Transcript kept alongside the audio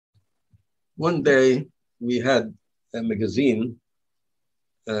one day we had a magazine.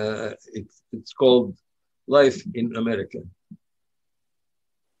 It's called Life in America.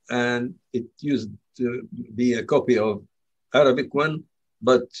 And it used to be a copy of Arabic one,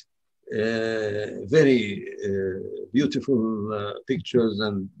 but very beautiful pictures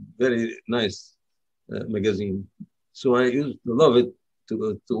and very nice magazine. So I used to love it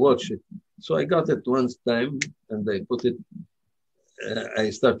to watch it. So I got it one time and I put it. I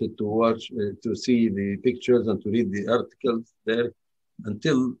started to watch, to see the pictures and to read the articles there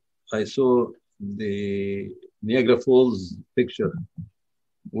until I saw the Niagara Falls picture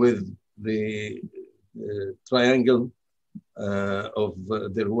with the triangle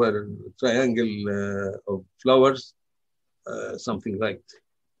there were triangle of flowers, something like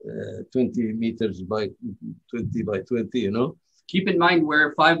 20 meters by 20 by 20, you know. Keep in mind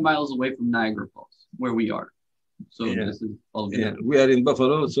we're 5 miles away from Niagara Falls, where we are. So Yeah. this is all good. Yeah, we are in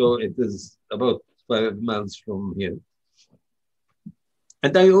Buffalo, so it is about 5 miles from here.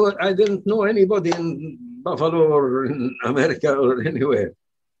 And I didn't know anybody in Buffalo or in America or anywhere.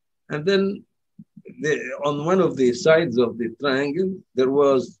 And then on one of the sides of the triangle, there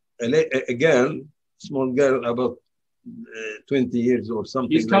was a girl, small girl, about 20 years or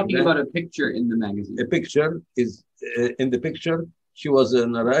something. He's talking about a picture in the magazine. A picture is in the picture. She was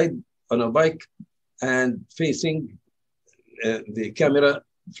on a ride on a bike and facing the camera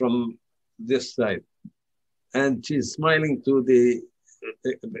from this side. And she's smiling to the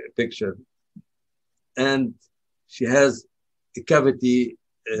picture. And she has a cavity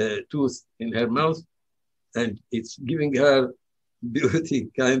tooth in her mouth, and it's giving her beauty,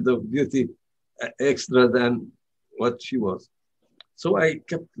 kind of beauty, extra than what she was. So I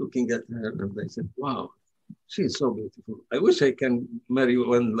kept looking at her and I said, wow, she's so beautiful. I wish I can marry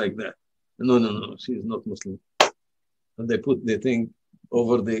one like that. No, she's not Muslim. And they put the thing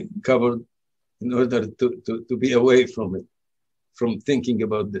over the cupboard in order to be away from it, from thinking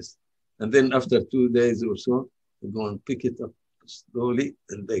about this. And then after 2 days or so, they go and pick it up slowly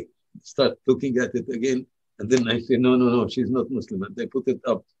and they start looking at it again. And then I say, no, she's not Muslim. And they put it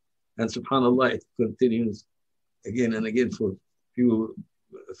up. And subhanAllah, it continues again and again for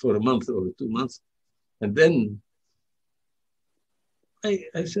a month or 2 months. And then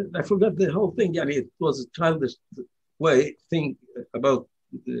I said, I forgot the whole thing. Yani it was a childish way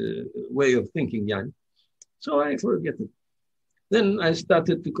of thinking. Yani. So I forget it. Then I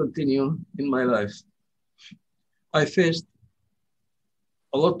started to continue in my life. I faced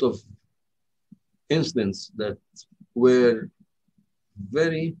a lot of incidents that were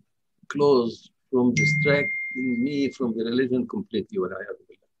very close from distracting me from the religion completely.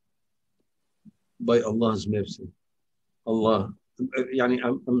 By Allah's mercy. Allah.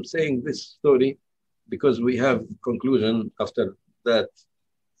 I'm saying this story because we have conclusion after that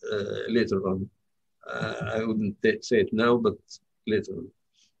later on. I wouldn't say it now, but later on.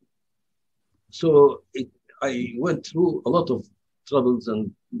 So I went through a lot of troubles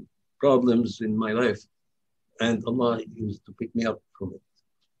and problems in my life, and Allah used to pick me up from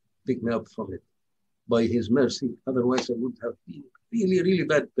it by His mercy. Otherwise, I would have been really, really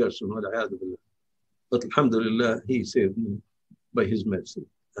bad person. But alhamdulillah, He saved me by His mercy.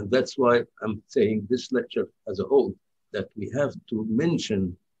 And that's why I'm saying this lecture as a whole, that we have to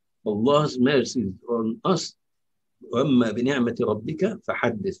mention Allah's mercies on us. وَأَمَّا بِنِعْمَةِ رَبِّكَ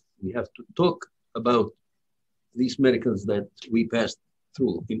فَحَدِّثْ. We have to talk about these miracles that we passed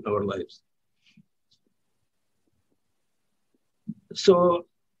through in our lives. So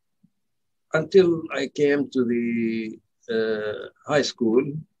until I came to the high school,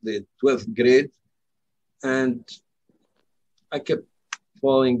 the 12th grade, and I kept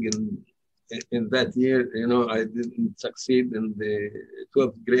falling in that year. I didn't succeed in the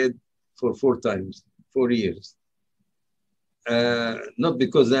 12th grade for 4 years. Not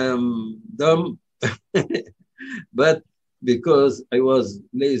because I'm dumb, but because I was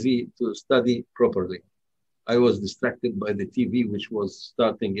lazy to study properly. I was distracted by the TV, which was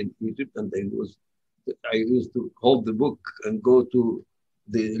starting in Egypt, and I used to hold the book and go to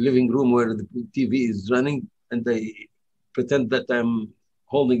the living room where the TV is running, and I pretend that I'm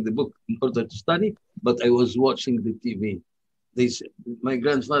holding the book in order to study, but I was watching the TV. My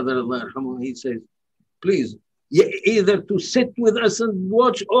grandfather, he says, please, either to sit with us and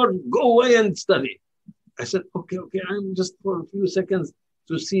watch or go away and study. I said, okay, I'm just for a few seconds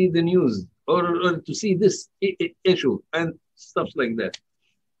to see the news or to see this issue and stuff like that.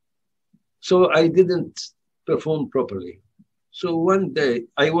 So I didn't perform properly. So one day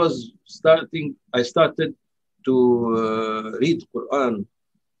I started to read Quran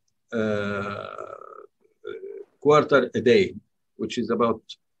quarter a day, which is about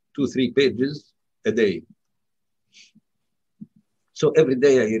 2-3 pages a day. So every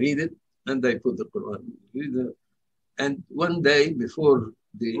day I read it and I put the Quran. And one day before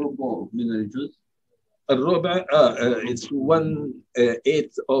the الربع, it's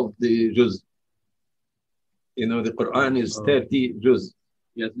 1/8 of the juz. You know, the Quran is 30 juz.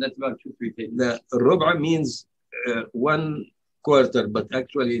 Yes, that's about 2-3 pages. The الربع means 1/4, but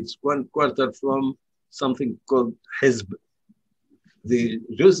actually it's 1/4 from something called hizb. The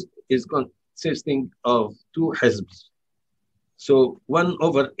juz is consisting of 2 hizbs. So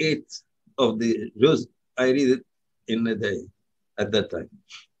 1/8 of the juz, I read it in a day at that time.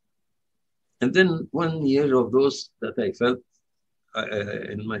 And then 1 year of those that I felt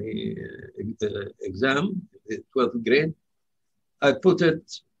in my exam, the 12th grade, I put it,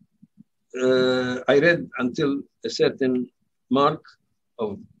 I read until a certain mark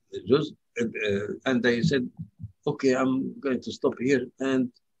of the juz, and I said, okay, I'm going to stop here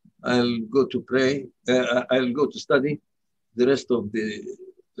and I'll go to pray, I'll go to study the rest of the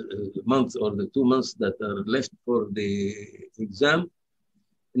month or the 2 months that are left for the exam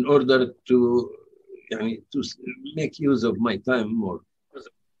in order to make use of my time more.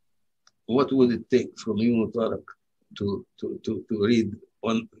 What would it take from you, Mubarak, to read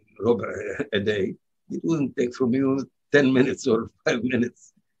 1 rub'a a day? It wouldn't take from you 10 minutes or 5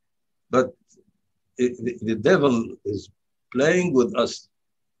 minutes. But the devil is playing with us,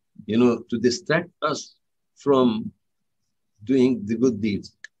 to distract us from doing the good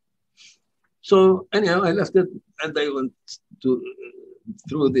deeds. So anyhow, I left it and I went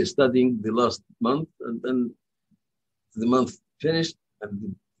through the studying the last month, and then the month finished and the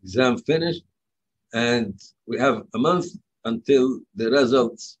exam finished, and we have a month until the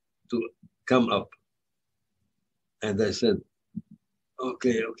results to come up. And I said,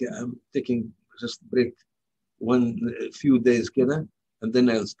 okay, I'm taking just a break, a few days, and then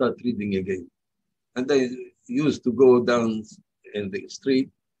I'll start reading again. And I used to go down in the street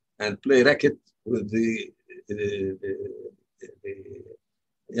and play racket with the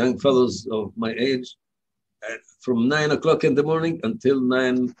young fellows of my age from 9 o'clock in the morning until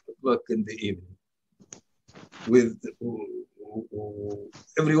 9 o'clock in the evening. With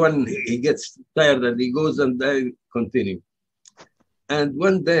everyone, he gets tired and he goes and I continue. And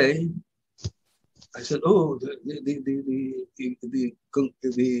one day, I said, oh, the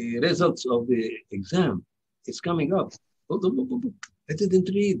results of the exam, it's coming up. I didn't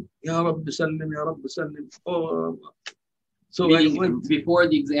read. Ya Rabbi Sallim, Ya Rabbi Sallim. Oh. So before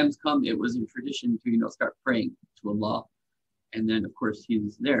the exams come, it was a tradition to start praying to Allah, and then of course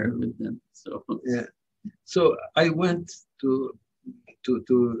He's there with them. So yeah. So I went to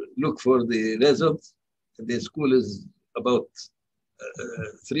look for the results. The school is about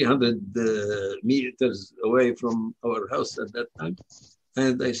 300 meters away from our house at that time.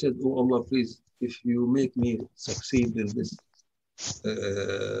 And I said, oh Allah, please, if you make me succeed in this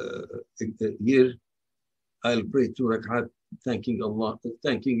year, I'll pray 2 rak'at, thanking Allah,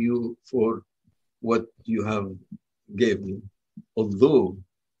 thanking you for what you have gave me. Although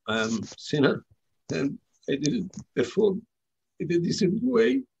I am sinner and I didn't perform in a decent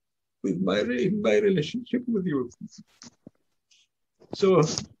way with my relationship with you. So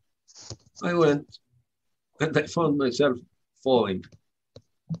I went and I found myself falling.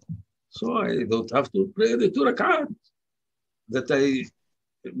 So I don't have to pray the 2 rak'at that I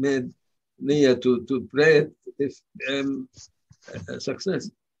made niyyah to pray it if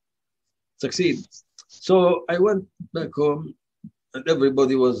succeed. So I went back home and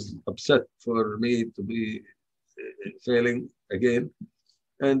everybody was upset for me to be failing again.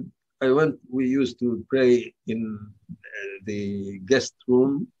 And we used to pray in the guest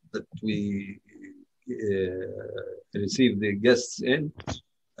room that we receive the guests in.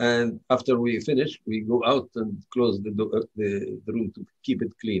 And after we finish, we go out and close the room to keep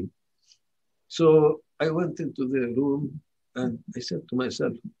it clean. So I went into the room and I said to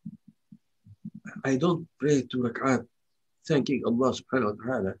myself, I don't pray 2 rak'at, thanking Allah subhanahu wa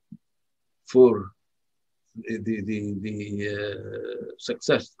ta'ala for the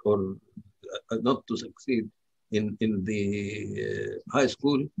success or not to succeed in the high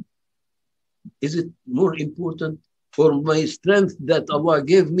school. Is it more important for my strength that Allah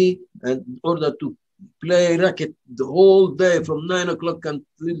gave me and in order to play racket the whole day from 9 o'clock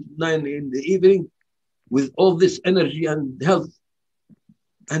until 9 in the evening with all this energy and health?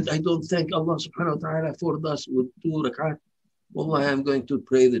 And I don't thank Allah subhanahu wa ta'ala for us with 2 rak'at. Wallah, I'm going to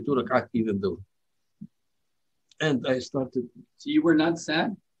pray the 2 rak'at even though. And I started. So you were not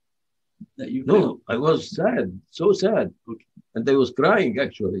sad that you? No, I was sad, so sad. Okay. And I was crying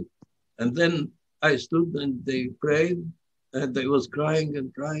actually. And then I stood and they prayed. And I was crying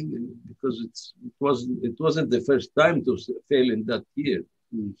and crying because it wasn't the first time to fail in that year.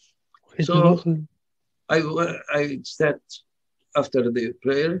 Mm. So I sat after the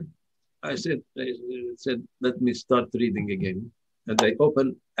prayer. I said, let me start reading again. And I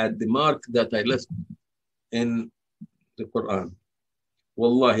opened at the mark that I left in the Quran.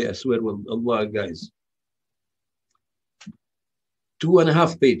 Wallahi, I swear with Allah, guys,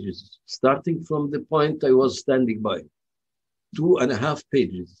 2.5 pages, starting from the point I was standing by. 2.5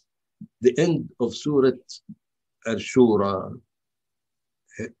 pages. The end of Surah Al-Shura.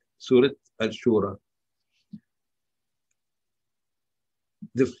 Surah Al-Shura.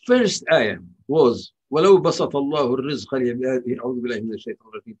 The first ayah was ولو بسط الله الرزق لعباده أعوذ بالله من الشيطان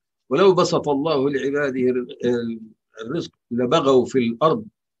الرجيم ولو بسط الله لعباده الرزق لبغوا في الأرض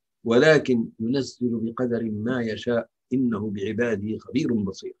ولكن ينزل بقدر ما يشاء إنه بعباده خبير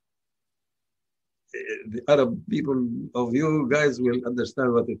بصير. The Arab people of you guys will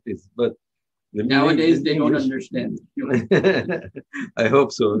understand what it is, but nowadays they don't understand. I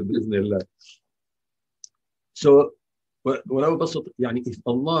hope so. Bismillah. So ولو بسط يعني if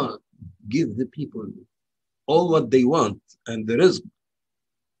Allah give the people all what they want and the rizq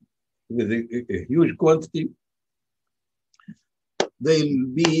with a huge quantity, they'll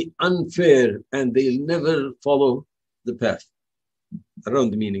be unfair and they'll never follow the path.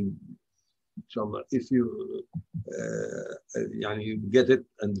 Around the meaning, inshallah, if you you get it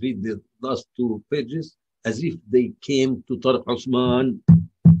and read the last 2 pages as if they came to Tariq Osman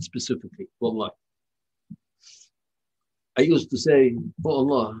specifically. Wallah. I used to say, oh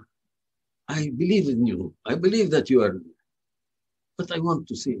Allah, I believe in you. I believe that you are, but I want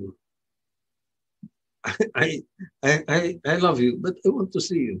to see you. I love you, but I want to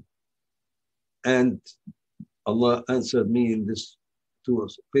see you. And Allah answered me in this 2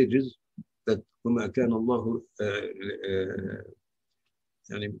 pages that وما كان الله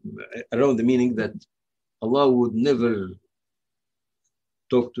around the meaning that Allah would never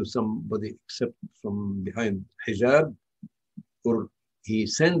talk to somebody except from behind hijab, or he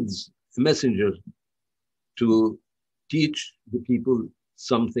sends a messenger to teach the people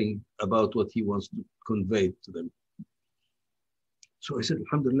something about what he wants to convey to them. So I said,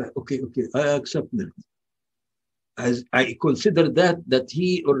 Alhamdulillah, okay, I accept that. As I consider that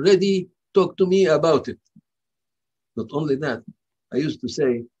he already talked to me about it. Not only that, I used to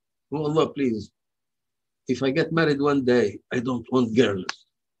say, oh Allah, please, if I get married one day, I don't want girls.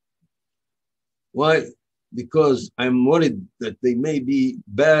 Why? Because I'm worried that they may be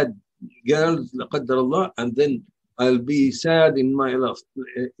bad girls, la qaddar Allah, and then I'll be sad in my life.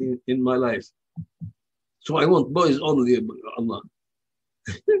 So I want boys only, Allah.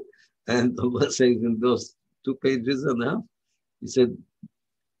 And Allah says in those 2 pages and a half, he said,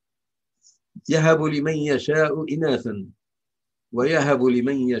 يهب لمن يشاء إناثا ويهب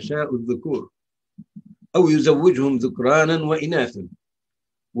لمن يشاء الذكور أو يزوجهم ذكرانا وإناثا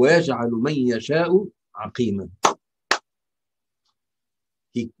ويجعل من يشاء عقيما.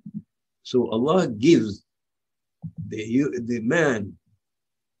 So Allah gives the man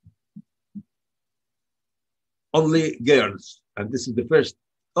only girls, and this is the first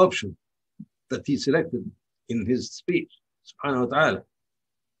option that he selected in his speech, subhanahu wa ta'ala.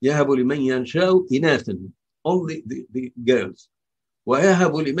 يهب لمن يشاء إناثا, only the girls.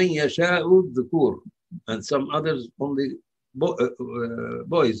 ويهب لمن يشاء الذكور, and some others only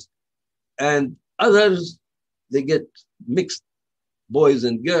boys. And others, they get mixed boys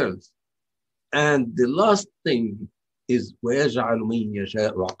and girls. And the last thing is ويجعل من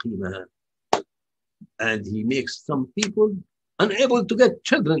يشاء عقيما, and he makes some people unable to get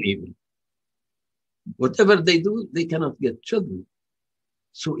children even. Whatever they do, they cannot get children.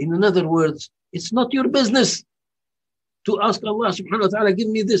 So in other words, it's not your business to ask Allah subhanahu wa ta'ala, give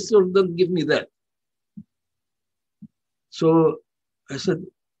me this or don't give me that. So I said,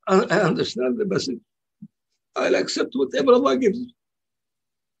 I understand the message. I'll accept whatever Allah gives.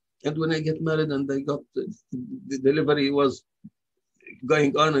 And when I get married and I got the delivery was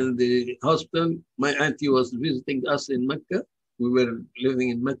going on in the hospital, my auntie was visiting us in Mecca. We were living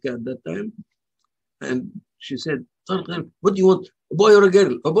in Mecca at that time. And she said, what do you want? A boy or a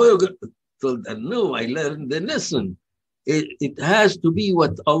girl? A boy or a girl? I told her, no, I learned the lesson. It has to be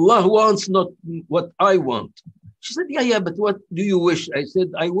what Allah wants, not what I want. She said, yeah, but what do you wish? I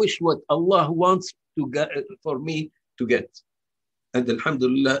said, I wish what Allah wants to get, for me to get. And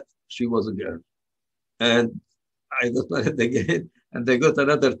alhamdulillah, she was a girl. And I got married again, and I got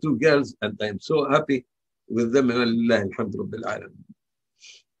another 2 girls, and I'm so happy with them. Alhamdulillah.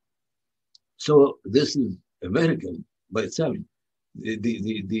 So this is a miracle by itself.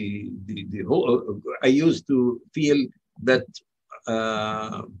 The whole, I used to feel that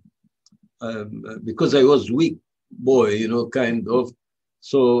because I was weak boy, kind of,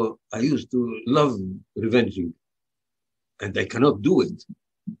 so I used to love revenging, and I cannot do it.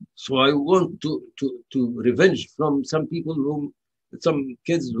 So I want to revenge from some people some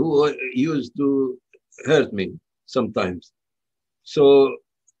kids who used to hurt me sometimes. So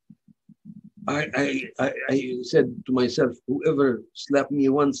I said to myself, whoever slapped me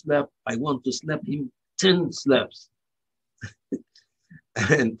one slap, I want to slap him 10 slaps.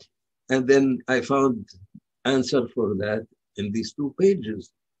 and and then I found answer for that in these 2 pages.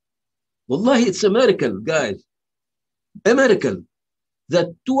 Wallahi, it's a miracle, guys. A miracle. That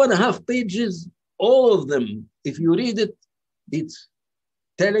 2.5 pages, all of them, if you read it, it's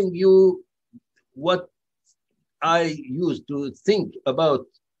telling you what I used to think about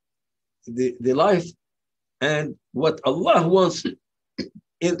the life and what Allah wants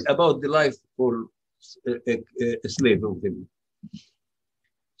about the life for a slave of him.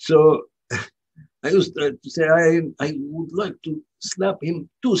 So I used to say, I would like to slap him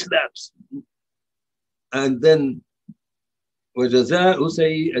 2 slaps. And then, وجزاء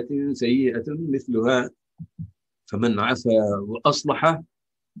سيئة سيئة مثلها فمن عفا وأصلح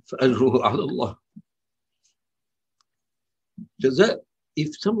فأجره على الله. جزاء,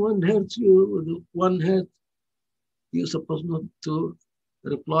 if someone hurts you with one hurt, you're supposed not to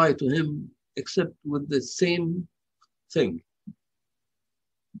reply to him except with the same thing.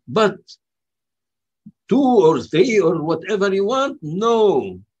 But 2 or 3 or whatever you want,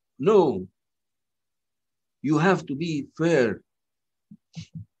 no. You have to be fair.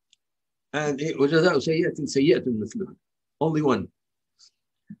 And وجزاء سيئة سيئة مثلها. Only one.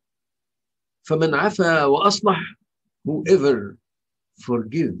 فمن عفا وأصلح, whoever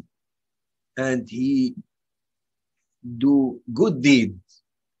forgive and he do good deeds.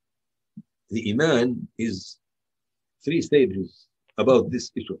 The Iman is 3 stages about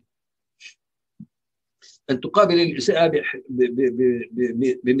this issue. أن تقابل الإساءة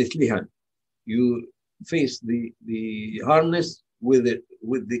بمثلها. You face the harmness with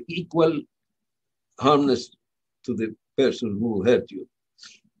the equal harmness to the person who hurt you,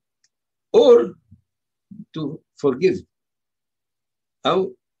 or to forgive.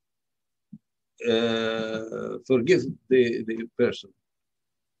 Or forgive the person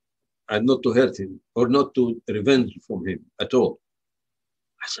and not to hurt him or not to revenge from him at all.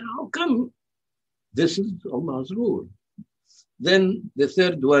 I said, how come? This is Allah's rule. Then the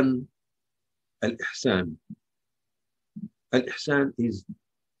third one, al-ihsan. Al-ihsan is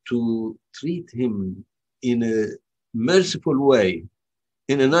to treat him in a merciful way,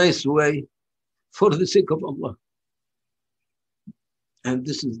 in a nice way, for the sake of Allah. And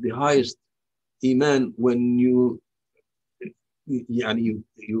this is the highest Iman, when you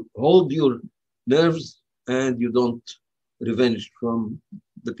hold your nerves and you don't revenge from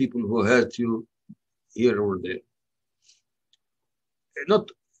the people who hurt you here or there. Not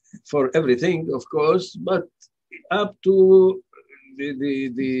for everything, of course, but up to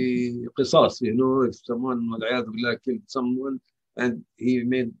the qisas, if someone killed someone and he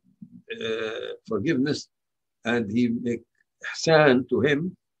made forgiveness and he make ihsan to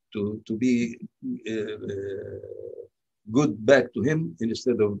him, to be good back to him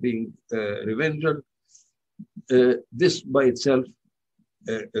instead of being revenger. This by itself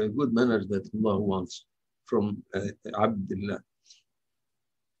good manners that Allah wants from Abdullah.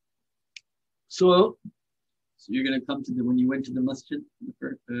 So you're going to come to when you went to the masjid?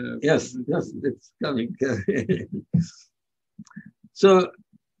 Yes, it's coming. So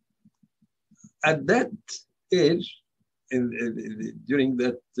at that age, during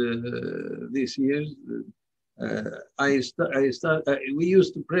that these years, we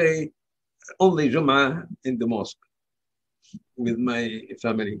used to pray only Jum'ah in the mosque with my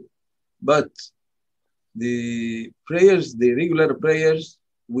family, but the prayers, the regular prayers,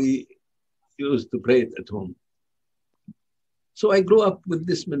 we used to pray it at home. So I grew up with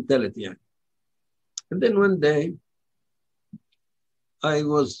this mentality. And then one day, I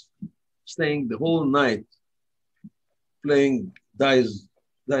was staying the whole night playing dice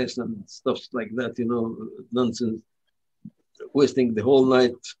and stuff like that, nonsense, wasting the whole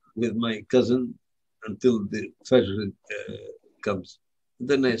night with my cousin until the Fajr comes. And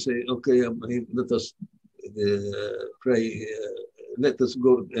then I say, okay, let us pray, let us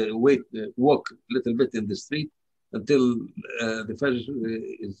go walk a little bit in the street until the Fajr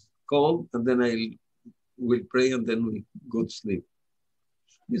is called, and then I will pray and then we go to sleep.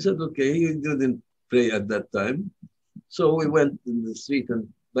 He said, okay, he didn't pray at that time. So we went in the street and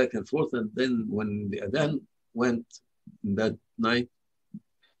back and forth, and then when the Adhan went that night,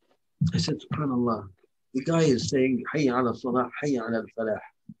 I said, SubhanAllah, The guy is saying, Hayy ala salah, hayy ala falah.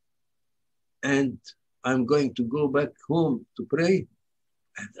 And I'm going to go back home to pray.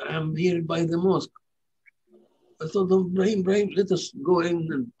 And I'm here by the mosque. I told him, Brahim, let us go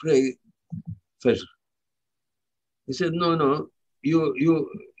in and pray Fajr. He said, no,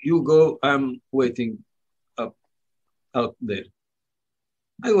 you go, I'm waiting up out there.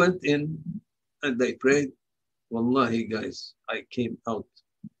 I went in and I prayed. Wallahi, guys, I came out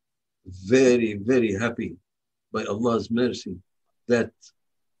very, very happy by Allah's mercy that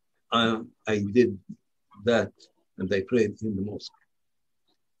I did that and I prayed in the mosque.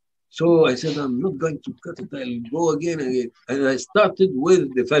 So I said, I'm not going to cut it. I'll go again. And I started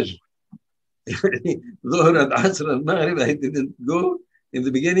with the Fajr. Dhuhr and Asr and Maghrib, I didn't go in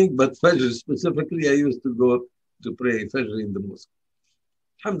the beginning, but Fajr specifically, I used to go to pray Fajr in the mosque.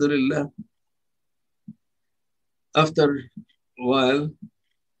 Alhamdulillah. After a while,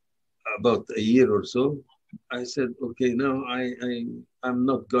 about a year or so, I said, okay, now I'm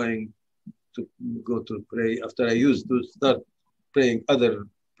not going to go to pray. After I used to start praying other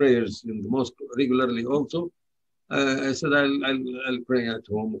prayers in the mosque regularly also, I said, I'll pray at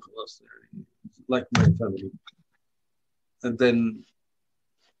home, like my family. And then,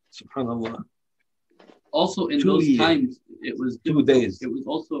 subhanAllah. Also, in those times, it was 2 days. It was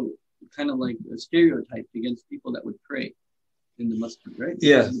also kind of like a stereotype against people that would pray in the masjid, right?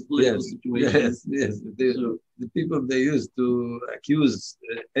 Yes, yes. The people, they used to accuse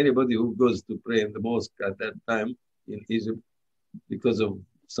anybody who goes to pray in the mosque at that time in Egypt because of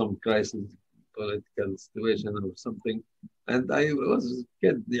some crisis, political situation or something. And I was a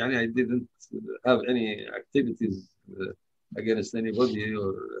kid, I didn't have any activities against anybody,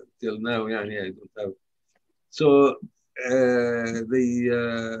 or till now, I don't have. So they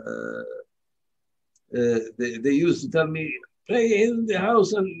used to tell me, pray in the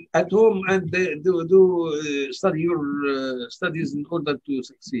house and at home, and study your studies in order to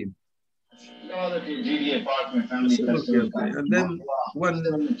succeed. Okay. And then one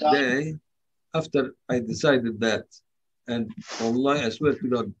day, after I decided that, and Allah, I swear to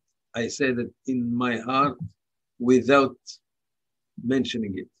God, I said it in my heart without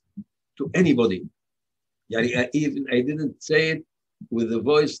mentioning it to anybody. I didn't say it with a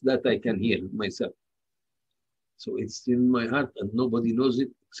voice that I can hear myself. So it's in my heart and nobody knows it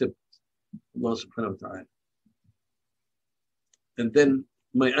except Allah subhanahu wa ta'ala. And then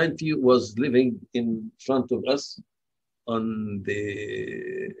my auntie was living in front of us on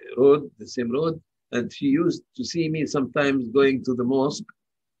the road, the same road, and she used to see me sometimes going to the mosque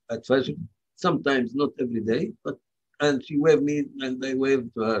at Fajr, sometimes not every day, and she waved me and I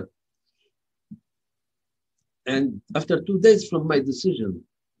waved to her. And after 2 days from my decision,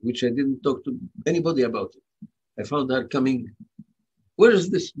 which I didn't talk to anybody about it, I found her coming. Where is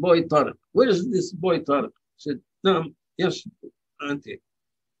this boy Tariq? Where is this boy Tariq? I said, no, yes, auntie.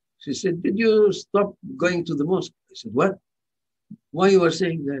 She said, did you stop going to the mosque? I said, what? Why you are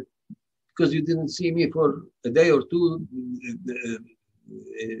saying that? Because you didn't see me for a day or two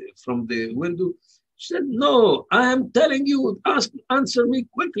from the window? She said, no, I am telling you, answer me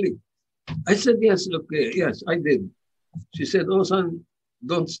quickly. I said, yes, okay, yes, I did. She said, oh, son,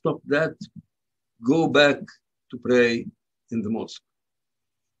 don't stop that. Go back to pray in the mosque.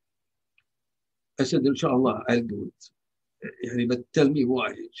 I said, inshallah, I'll do it. But tell me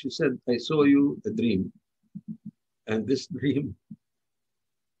why. She said, I saw you a dream. And this dream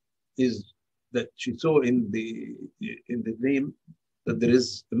is that she saw in the dream that there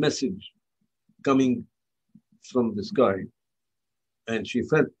is a message coming from the sky. And she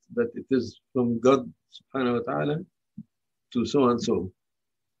felt that it is from God subhanahu wa ta'ala to so and so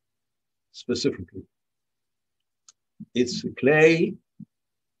specifically. It's clay,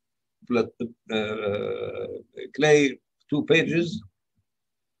 2 pages,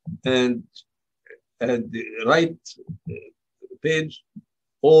 and the right page,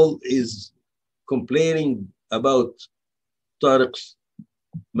 all is complaining about Tariq's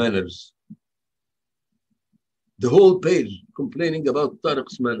manners. The whole page complaining about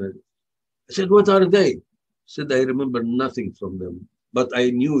Tariq's manners. I said, what are they? He said, I remember nothing from them, but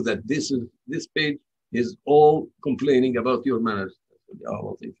I knew that this page is all complaining about your manners. I said,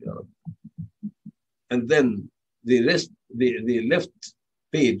 oh, thank you. And then the rest, the left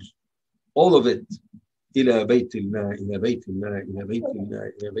page, all of it, إلى بيت الله, إلى بيت الله, إلى بيت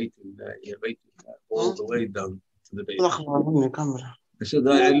الله, إلى بيت الله, إلى بيت الله, all the way down to the base. I said,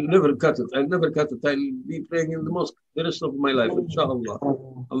 I'll never cut it. I'll never cut it. I'll be praying in the mosque the rest of my life, inshallah,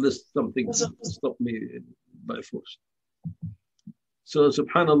 unless something stop me by force. So,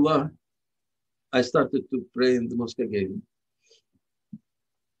 subhanallah, I started to pray in the mosque again.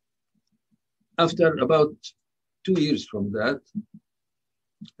 After about 2 years from that,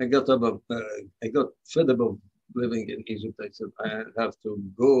 I got fed up of living in Egypt. I said, I have to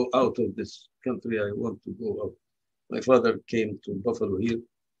go out of this country. I want to go out. My father came to Buffalo here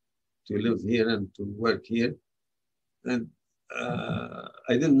to live here and to work here. And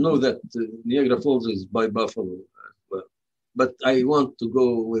I didn't know that Niagara Falls is by Buffalo as well. But I want to go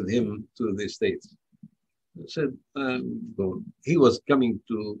with him to the States. I said, I'm going. He was coming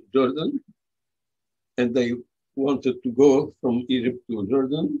to Jordan, and they wanted to go from Egypt to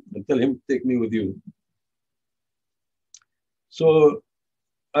Jordan and tell him, take me with you. So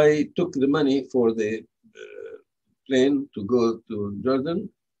I took the money for the plane to go to Jordan,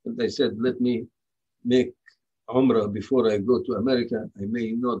 and I said, let me make Umrah before I go to America. I may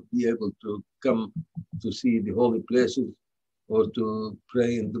not be able to come to see the holy places or to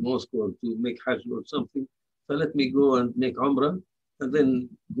pray in the mosque or to make Hajj or something. So let me go and make Umrah and then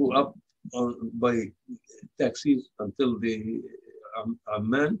go up by taxis until the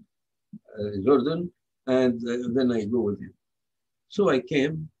Amman, Jordan, and then I go with him. So I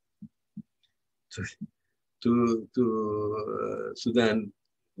came to Sudan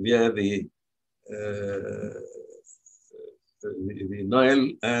via the Nile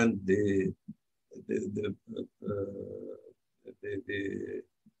and the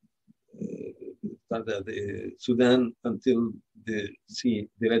Sudan until the sea,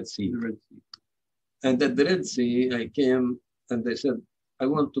 the Red Sea. And at the Red Sea, I came and I said, I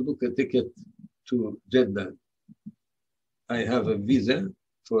want to book a ticket to Jeddah. I have a visa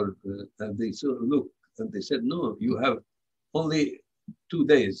for, and they said, look, and they said, no, you have only 2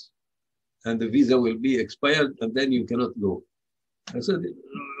 days and the visa will be expired and then you cannot go. I said,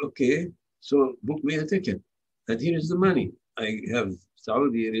 okay, so book me a ticket. And here is the money. I have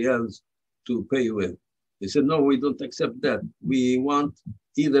Saudi riyals to pay with. They said, no, we don't accept that. We want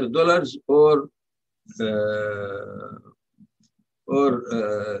either dollars or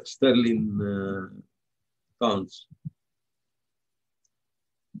sterling pounds.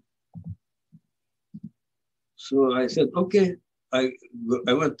 So I said, okay. I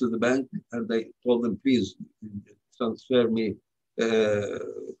went to the bank and I told them, please transfer me,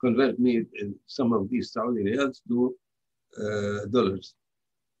 convert me some of these Saudi riyals to dollars.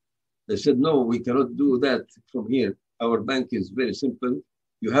 They said, no, we cannot do that from here. Our bank is very simple.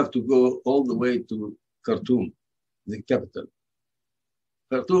 You have to go all the way to Khartoum, the capital.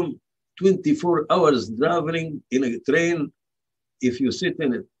 Khartoum, 24 hours traveling in a train. If you sit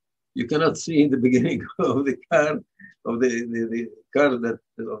in it, you cannot see the beginning of the car, of the car that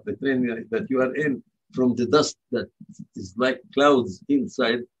of the train that you are in, from the dust that is like clouds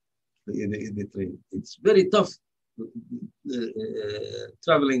inside the train. It's very tough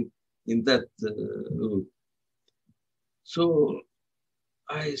traveling in that route. So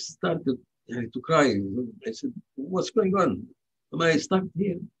I started to cry. I said, what's going on? Am I stuck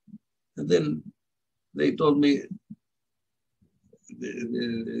here? And then they told me,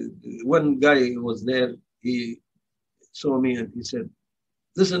 one guy was there, he saw me and he said,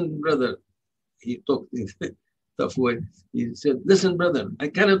 listen, brother, he talked in a tough way. He said, listen, brother, I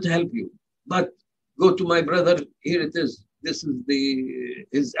cannot help you, but go to my brother, here it is. This is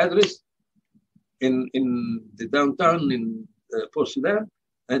his address in the downtown in Port Sudan,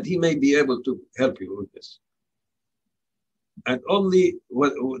 and he may be able to help you with this. And only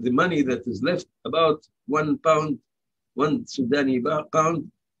the money that is left, about £1, one Sudani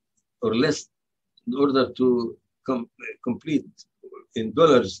pound or less, in order to complete in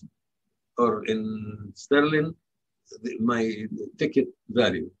dollars or in sterling my ticket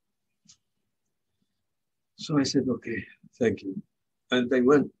value. So I said, okay, thank you. And I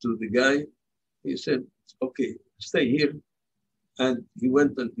went to the guy. He said, okay, stay here. And he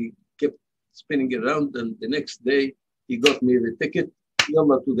went and he kept spinning around. And the next day, he got me the ticket,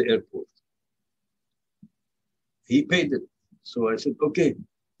 Yalla, to the airport. He paid it. So I said, okay,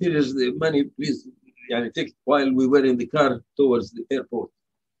 here is the money, please take it, while we were in the car towards the airport.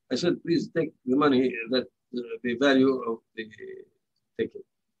 I said, please take the money, that the value of the ticket.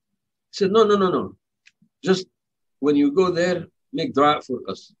 He said, no. Just when you go there, make dua for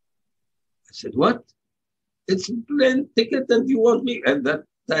us. I said, what? It's a plane ticket and you want me? At that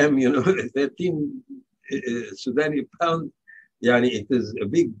time, 13 Sudani pound, it is a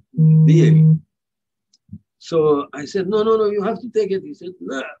big deal. So I said, no, you have to take it. He said,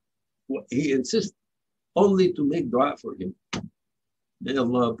 nah. He insists only to make dua for him. May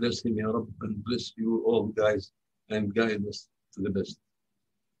Allah bless him, Ya Rabb, and bless you all guys and guide us to the best.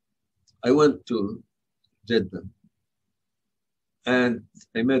 I went to Jeddah and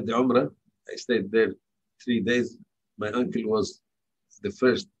I made the Umrah. I stayed there 3 days. My uncle was the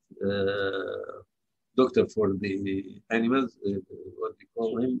first doctor for the animals, what do you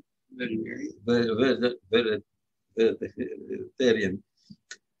call him? Veterinarian. Vegetarian.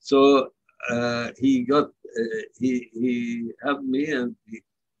 So he got he helped me, and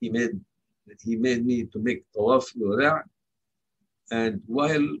he made me to make tawaf wada'. And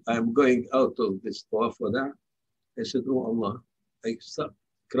while I'm going out of this tawaf wada', I said, "Oh Allah," I stopped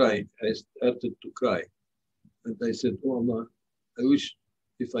crying. I started to cry, and I said, "Oh Allah, I wish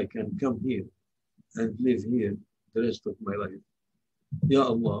if I can come here and live here the rest of my life. Ya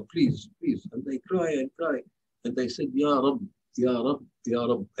Allah, please, please." And I cry and cry. And I said, Ya Rab, Ya Rab, Ya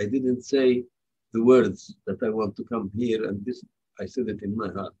Rab. I didn't say the words that I want to come here, and this, I said it in my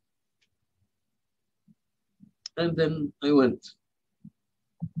heart. And then I went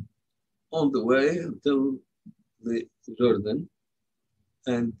on the way until the Jordan,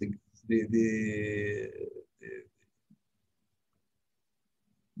 and the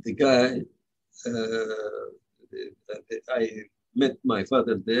guy, I met my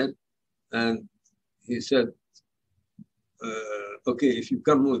father there, and he said, okay, if you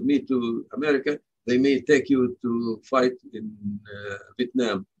come with me to America, they may take you to fight in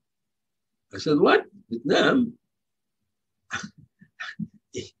Vietnam. I said, what? Vietnam?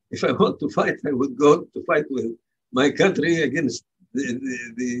 If I want to fight, I would go to fight with my country against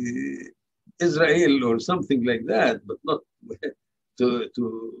the Israel or something like that, but not to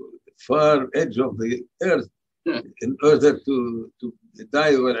far edge of the earth in order to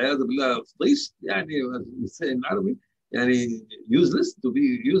die والعياذ بالله في طيس يعني we say in Arabic يعني useless, to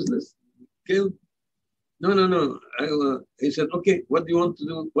be useless, killed. No. He said, okay, what do you want to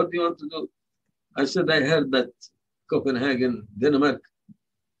do? What do you want to do? I said, I heard that Copenhagen, Denmark,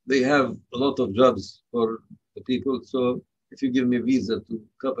 they have a lot of jobs for the people. So if you give me a visa to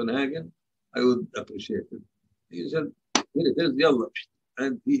Copenhagen, I would appreciate it. He said, here it is, yalla.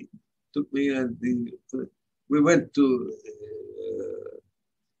 And he took me, and we went to,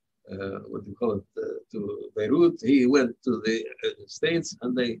 what do you call it, to Beirut. He went to the States,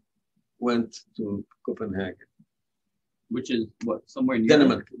 and they went to Copenhagen. Which is what, somewhere in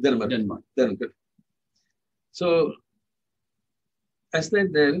Denmark. So I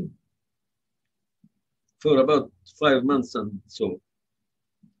stayed there for about 5 months and so.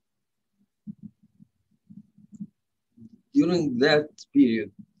 During that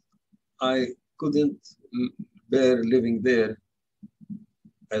period, I couldn't bear living there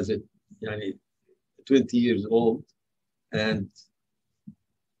as a 20 years old. And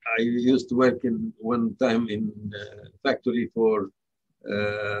I used to work in one time in factory for,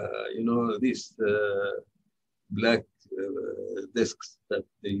 these black discs that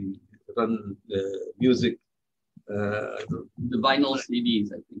they run music. The vinyl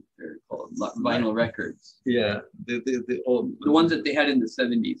CDs, I think they're called, vinyl records. Yeah, the ones that they had in the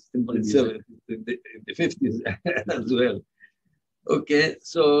 70s. In the 50s as well. Okay,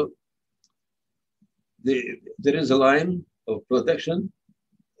 so there is a line of protection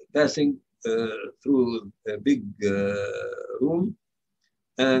passing through a big room,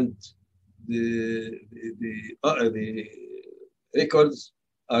 and the records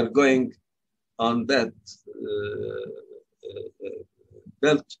are going on that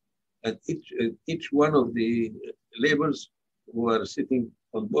belt, and each one of the laborers who are sitting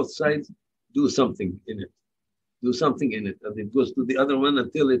on both sides do something in it, and it goes to the other one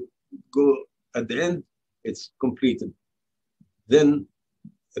until it go at the end, it's completed. Then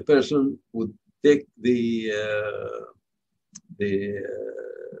a person would take the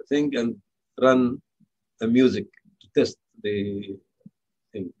thing and run a music to test the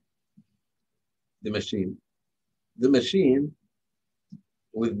thing, the machine. The machine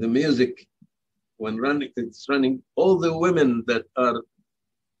with the music, when it's running, all the women that are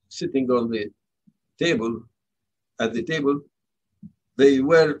sitting on the table, at the table, they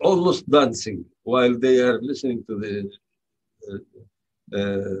were almost dancing while they are listening to the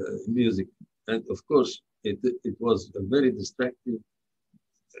music. And of course, it was a very distracting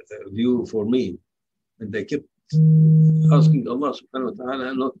view for me. And I kept asking Allah subhanahu wa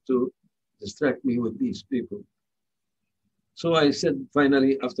ta'ala not to distract me with these people. So I said,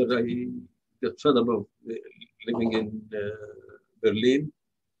 finally, after I got fed up of living in Berlin,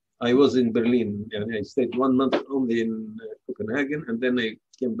 I was in Berlin, and I stayed 1 month only in Copenhagen, and then I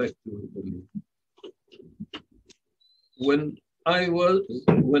came back to Berlin. When I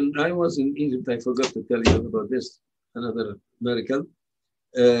was in Egypt, I forgot to tell you about this, another miracle.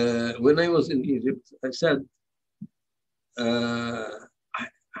 When I was in Egypt, I said, I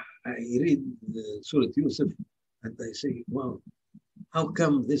read Surah Yusuf, and I say, wow, how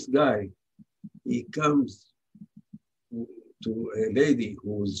come this guy, he comes to a lady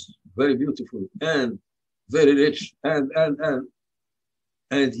who's very beautiful and very rich, and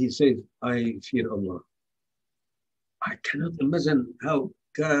he said, I fear Allah. I cannot imagine how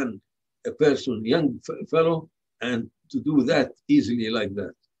can a person, young fellow, and to do that easily like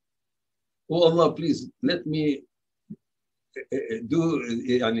that. Oh Allah, please let me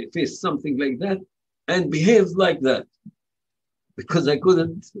face something like that and behave like that, because I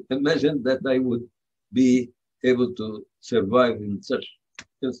couldn't imagine that I would be able to survive in such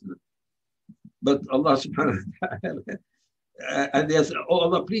incident. But Allah subhanahu wa ta'ala, and yes, oh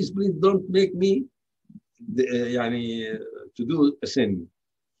Allah, please don't make me to do a sin.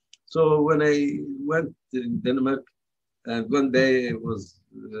 So when I went to Denmark, and one day I was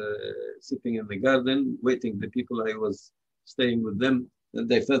sitting in the garden, waiting the people I was staying with them,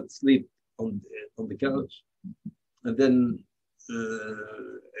 and I fell asleep on the couch. And then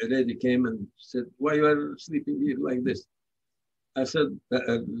a lady came and said, why you are sleeping here like this? I said,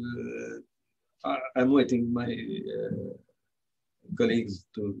 I'm waiting my colleagues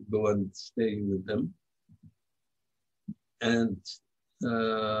to go and stay with them. And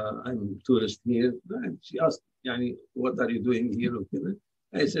I'm tourist here. And she asked, what are you doing here?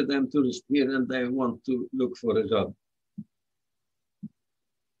 I said, I'm tourist here and I want to look for a job.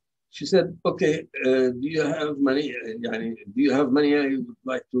 She said, okay, do you have money? Do you have money? I would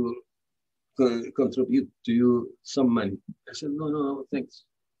like to contribute to you some money. I said, no, thanks.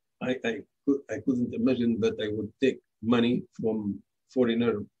 I couldn't imagine that I would take money from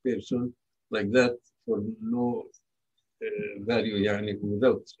foreigner person like that for no value,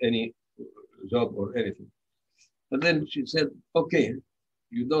 without any job or anything. And then she said, okay,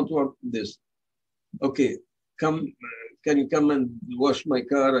 you don't want this. Okay, can you come and wash my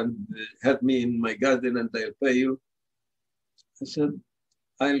car and help me in my garden and I'll pay you? I said,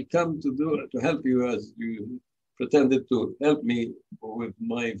 I'll come to help you as you pretended to help me with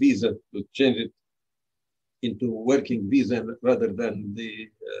my visa, to change it into working visa rather than the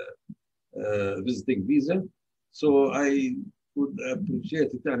visiting visa. So I would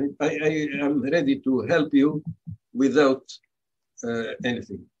appreciate it. I am ready to help you without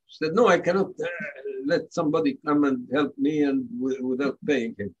anything. She said, no, I cannot let somebody come and help me and without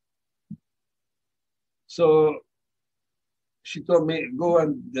paying him. So she told me, go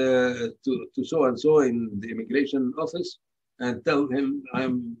and to so-and-so in the immigration office and tell him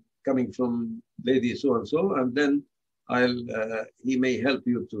I'm coming from lady so-and-so, and then he may help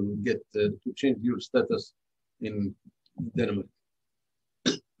you to get to change your status in Denmark.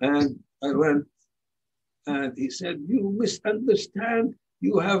 And I went, and he said, you misunderstand.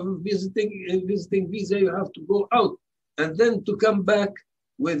 You have visiting visa, you have to go out and then to come back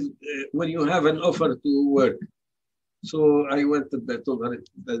with when you have an offer to work. So I went and I told her it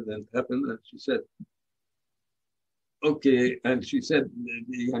doesn't happen, and she said, okay. And she said,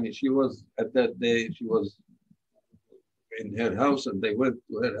 she was at that day, she was in her house, and they went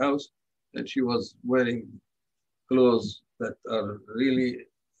to her house, and she was wearing clothes that are really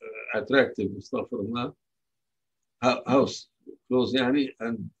attractive, astaghfirullah, house clothes,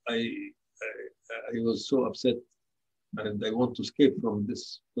 and I was so upset, and I want to escape from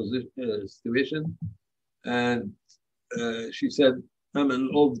this situation. And she said, I'm an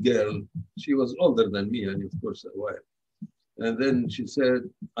old girl. She was older than me, and of course, a while. And then she said,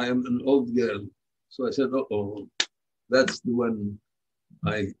 I am an old girl. So I said, oh, that's the one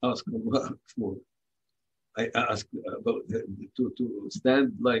I asked Allah for. I asked about to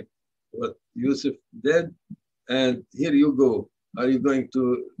stand like what Yusuf did. And here you go. Are you going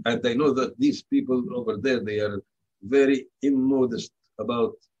to? And I know that these people over there, they are very immodest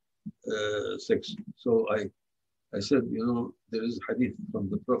about sex. So I said, there is hadith from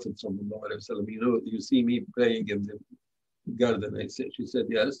the Prophet sallallahu alaihi wasallam. You see me praying in the garden. She said,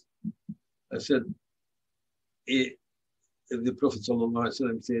 yes. I said, the Prophet sallallahu alaihi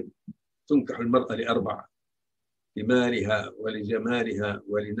wasallam said, تنكح المرأة لأربعة لمالها ولجمالها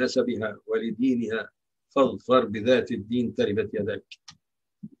ولنسبها ولدينها فاظفر بذات الدين تربت يدك.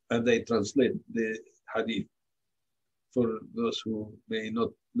 And I translate the hadith for those who may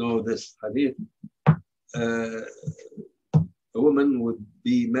not know this hadith. A woman would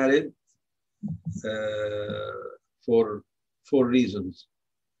be married for 4 reasons,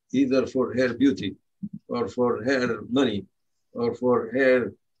 either for her beauty, or for her money, or for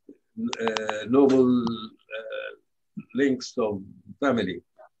her noble links of family,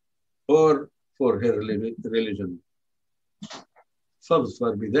 or for her religion.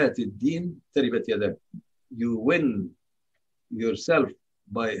 فاظفر بذات الدين تربت يدك. You win yourself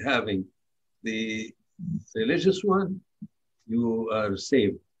by having the religious one, you are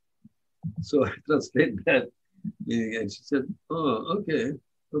saved. So I translate that, and she said, oh, okay.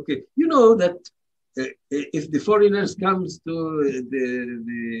 Okay, you know that if the foreigners comes to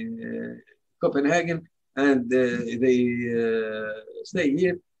the Copenhagen and they stay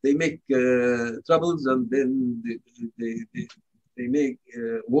here, they make troubles and then they make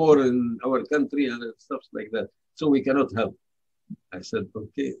war in our country and stuff like that. So we cannot help. I said,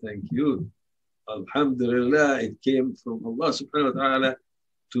 okay, thank you. Alhamdulillah, it came from Allah subhanahu wa ta'ala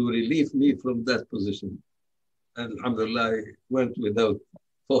to relieve me from that position. And alhamdulillah, I went without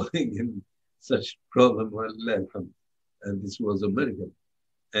falling in such problem. And this was a miracle.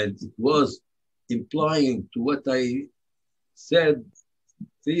 And it was implying to what I said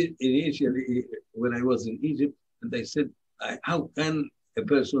initially when I was in Egypt. And I said, how can a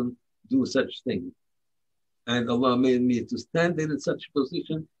person do such thing? And Allah made me to stand in such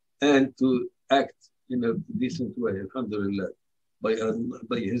position and to act in a decent way, alhamdulillah, by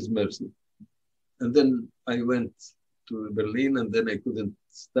His mercy. And then I went to Berlin and then I couldn't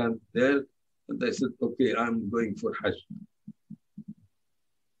stand there. And I said, okay, I'm going for Hajj.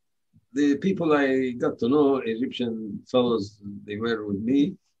 The people I got to know, Egyptian fellows, they were with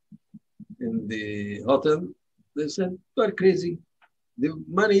me in the hotel. They said, you're crazy. The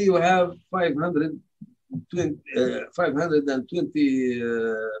money you have, 520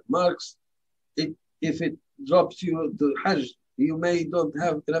 marks, if it drops you to Hajj, you may don't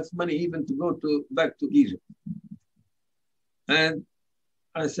have enough money even to go back to Egypt. And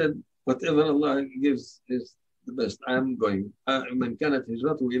I said, whatever Allah gives is the best. I'm going. من كانت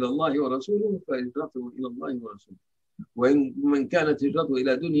هجرته إلى الله ورسوله فهجرته إلى الله ورسوله. ومن كانت هجرته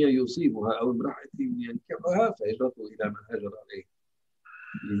إلى دنيا يصيبها أو امرأة ينكحها فهجرته إلى ما هاجر عليه.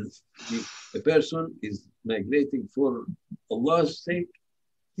 If a person is migrating for Allah's sake,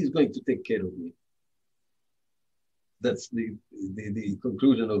 He's going to take care of me. That's the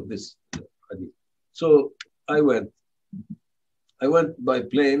conclusion of this hadith. So I went by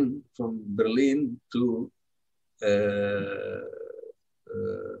plane from Berlin to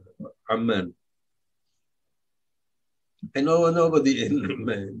Amman. I know nobody in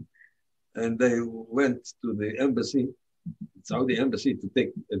Amman. And I went to the embassy, Saudi embassy, to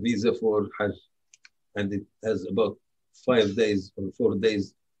take a visa for Hajj. And it has about 5 days or 4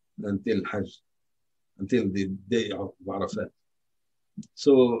 days until Hajj, until the day of Arafat.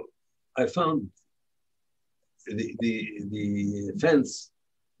 So I found the fence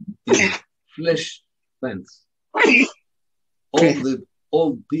is flesh fence. All the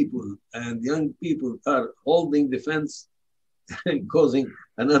old people and young people are holding the fence and causing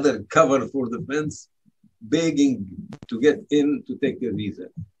another cover for the fence, begging to get in to take a visa.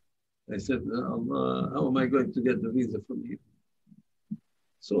 I said, Allah, how am I going to get the visa from you?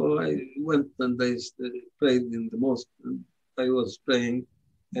 So I went and I prayed in the mosque. And I was praying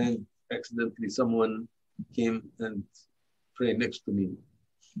and accidentally someone came and prayed next to me.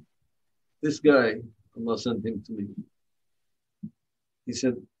 This guy, Allah sent him to me. He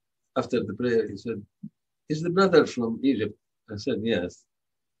said, after the prayer, he said, is the brother from Egypt? I said, yes.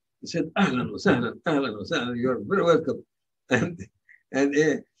 He said, ahlan wa sahlan, you're very welcome. And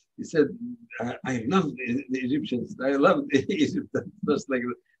he said, I love the Egyptians. I love Egypt. Just like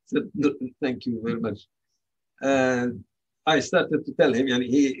that. I said, no, thank you very much. And I started to tell him, and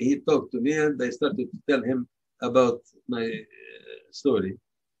he talked to me, and I started to tell him about my story.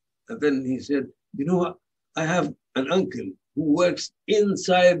 And then he said, you know what? I have an uncle who works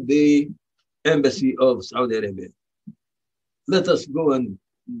inside the embassy of Saudi Arabia. Let us go and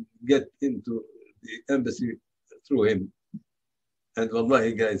get into the embassy through him. And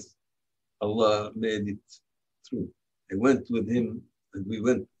wallahi, guys, Allah made it true. I went with him and we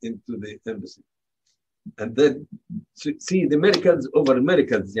went into the embassy. And then, see the miracles over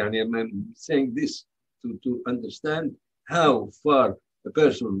miracles. I'm saying this to understand how far a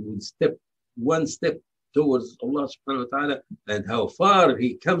person would step one step towards Allah subhanahu wa ta'ala and how far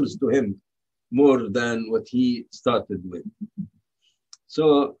he comes to him more than what he started with.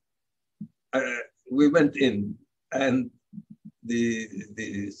 So we went in, and the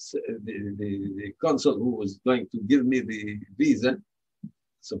consul who was going to give me the visa,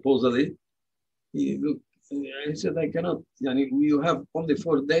 supposedly, he said, I cannot, you have only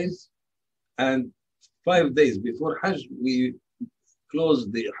 4 days, and 5 days before Hajj, we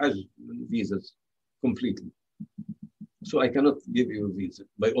closed the Hajj visas completely. So I cannot give you a visa,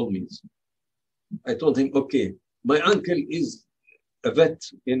 by all means. I told him, okay, my uncle is a vet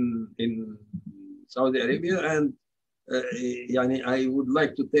in Saudi Arabia, and I would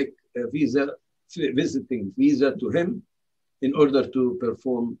like to take a visiting visa to him in order to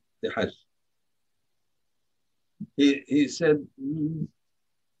perform the Hajj. He said,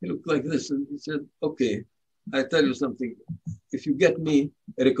 he looked like this, and he said, okay, I tell you something. If you get me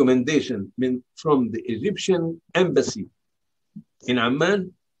a recommendation from the Egyptian embassy in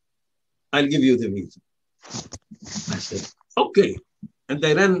Amman, I'll give you the visa. I said, okay. And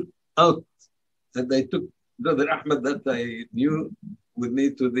I ran out and I took Brother Ahmed that I knew with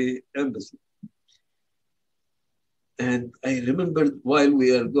me to the embassy. And I remembered while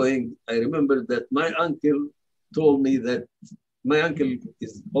we are going, I remembered that my uncle told me that my uncle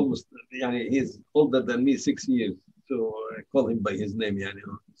is almost, he's older than me 6 years. So I call him by his name,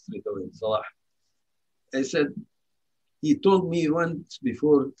 straight away, Salah. I said, he told me once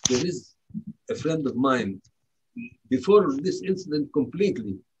before, there is a friend of mine, before this incident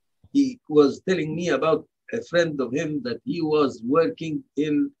completely, he was telling me about a friend of him that he was working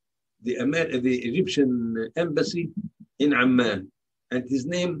in the Egyptian embassy in Amman. And his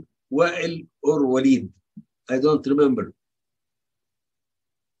name, Wa'il or Walid. I don't remember.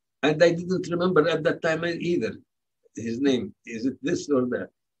 And I didn't remember at that time either his name. Is it this or that?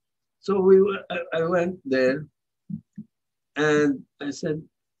 So I went there and I said,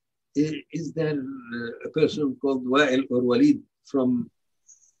 is there a person called Wa'il or Walid from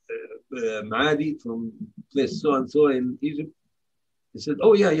Maadi, from place so and so in Egypt? He said,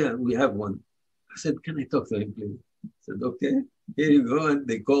 oh, yeah, we have one. I said, can I talk to him, please? I said, okay, here you go. And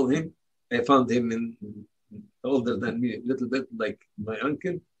they called him. I found him older than me, a little bit like my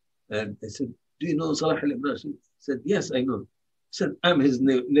uncle. And I said, do you know Salah al-Ibrahim? He said, yes, I know. I said, I'm his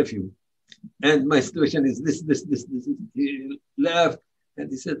nephew. And my situation is this. He laughed and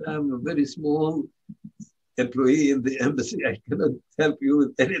he said, I'm a very small employee in the embassy. I cannot help you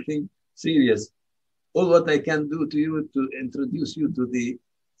with anything serious. All what I can do to you to introduce you to the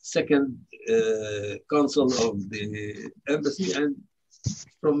second consul of the embassy, and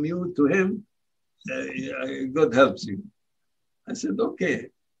from you to him, God helps you. I said, okay.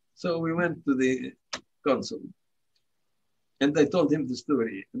 So we went to the consul. And I told him the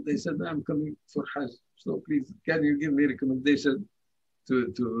story. And they said, I'm coming for Hajj. So please, can you give me a recommendation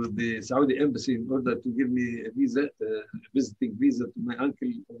to the Saudi embassy in order to give me a visa, visiting visa to my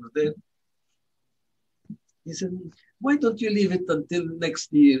uncle over there? He said, why don't you leave it until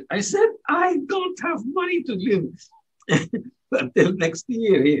next year? I said, I don't have money to live until next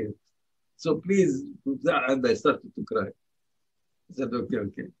year here. So please, and I started to cry. I said,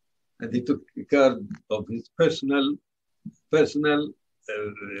 okay. And he took a card of his personal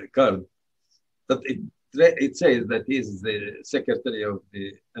card. But it says that he is the secretary of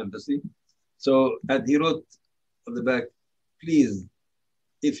the embassy. So, and he wrote on the back, please,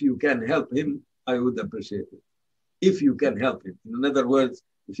 if you can help him, I would appreciate it. If you can help him. In other words,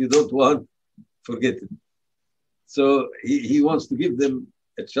 if you don't want, forget it. So he wants to give them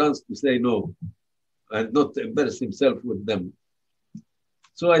a chance to say no and not to embarrass himself with them.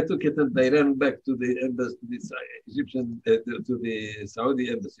 So I took it and I ran back to the embassy, the Egyptian, to the Saudi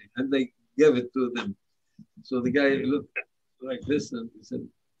embassy, and I gave it to them. So the guy looked like this and he said,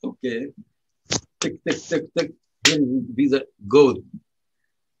 okay, tick, visa, go.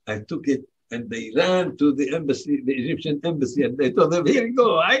 I took it and they ran to the embassy, the Egyptian embassy, and they told them, here you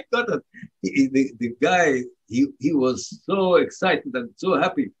go, I got it. The guy, he was so excited and so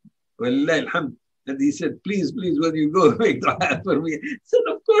happy. Wallahi alhamd. And he said, please, when you go, make dua for me. I said,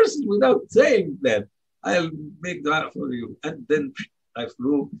 of course, without saying that, I'll make dua for you. And then I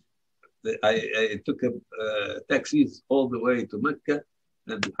flew. I took taxis all the way to Mecca.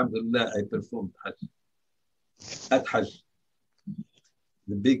 And alhamdulillah, I performed Hajj. At Hajj,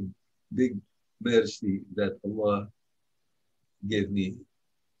 the big mercy that Allah gave me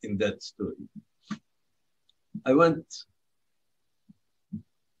in that story. I went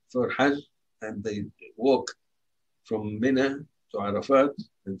for Hajj and they walked from Mina to Arafat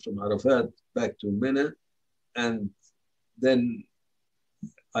and from Arafat back to Mina. And then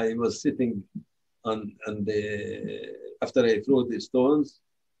I was sitting on the, after I threw the stones,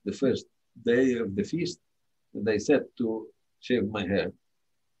 the first day of the feast, and I sat to shave my hair.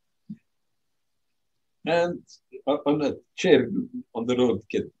 And on a chair on the road,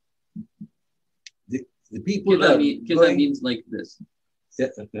 kid. The people that means like this. Yeah.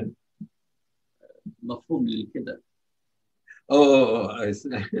 مفهوم للكده.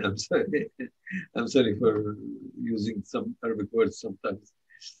 I'm sorry. I'm sorry for using some Arabic words sometimes.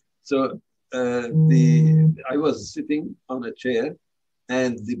 So I was sitting on a chair,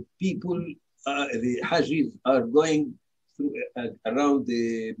 and the people, the Hajis, are going through around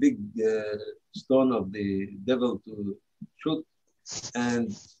the big stone of the devil to shoot,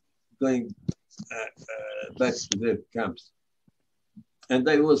 and going back to their camps. And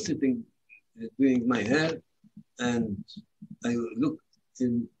I was sitting doing my hair, and I looked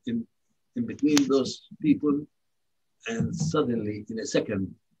in in between those people, and suddenly, in a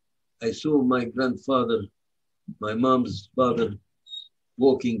second, I saw my grandfather, my mom's father,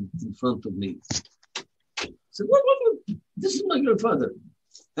 walking in front of me. I said, what? This is my grandfather.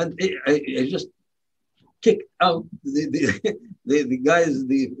 And I just kicked out the guys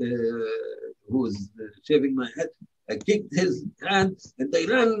who was shaving my head. I kicked his hand and they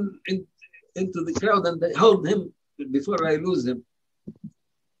ran into the crowd and they held him before I lose him.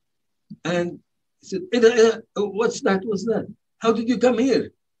 And he said, what's that? What's that? How did you come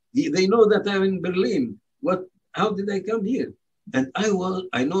here? They know that I'm in Berlin. How did I come here? And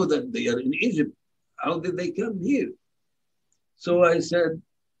I know that they are in Egypt. How did they come here? So I said,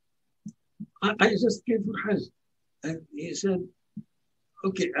 I just came for Hajj. And he said,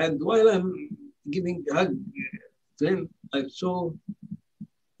 okay. And while I'm giving a hug to him, I saw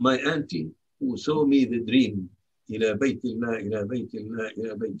my auntie who saw me the dream. إلى بيت الله, إلى بيت الله,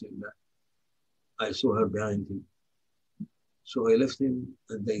 إلى بيت الله. I saw her behind him. So I left him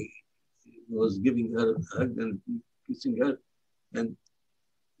and I was giving her a hug and kissing her. And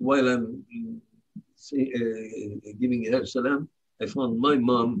while I'm giving her salam, I found my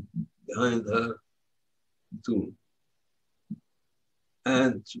mom behind her too.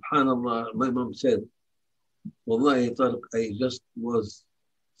 And subhanallah, my mom said, Wallahi Tariq, I just was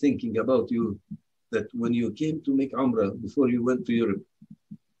thinking about you, that when you came to make Umrah before you went to Europe,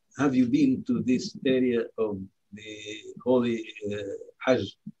 have you been to this area of the holy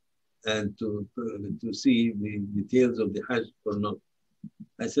Hajj and to see the details of the Hajj or not?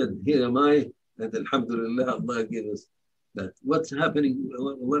 I said, here am I, and Alhamdulillah, Allah gave us that. What's happening?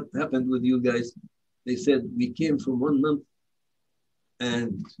 What happened with you guys? They said, we came from 1 month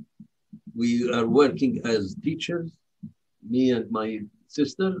and we are working as teachers, me and my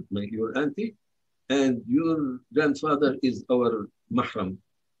sister, your auntie, and your grandfather is our mahram.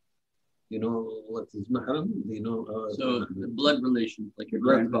 You know what is mahram? You know. So the blood relation, like your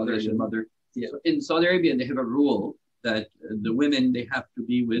grandfather and your mother. Yeah. So in Saudi Arabia, they have a rule that the women, they have to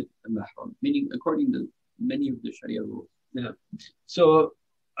be with a mahram, meaning according to many of the Sharia rules. Yeah. So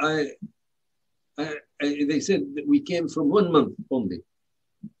they said that we came from 1 month only,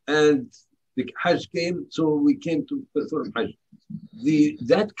 and the Hajj came, so we came to perform Hajj.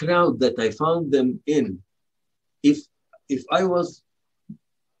 That crowd that I found them in, if I wasn't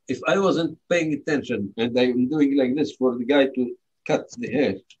paying attention and I'm doing like this for the guy to cut the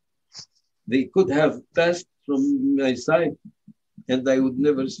hair, they could have passed from my side and I would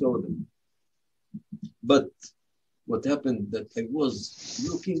never saw them. But what happened that I was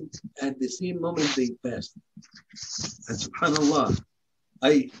looking at the same moment they passed. And subhanallah,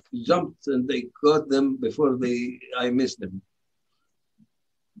 I jumped and I caught them before I missed them.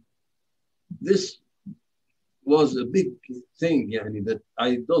 This was a big thing, yani, that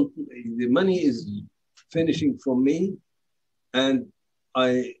the money is finishing from me and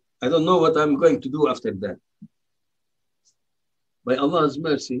I don't know what I'm going to do after that. By Allah's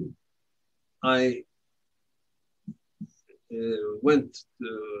mercy, I went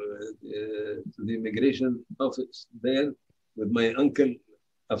to the immigration office there with my uncle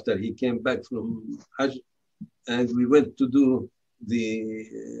after he came back from Hajj, and we went to do the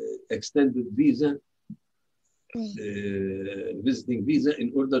extended visa, visiting visa,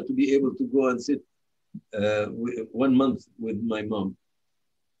 in order to be able to go and sit 1 month with my mom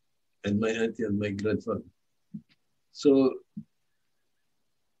and my auntie and my grandfather. So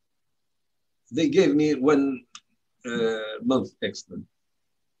they gave me 1 month extra.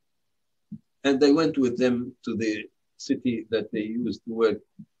 And I went with them to the city that they used to work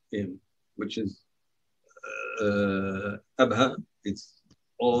in, which is Abha. It's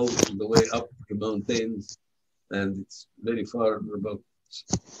all the way up the mountains, and it's very far, about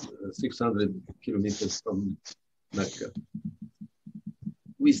 600 kilometers from Mecca.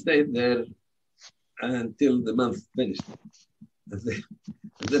 We stayed there until the month finished.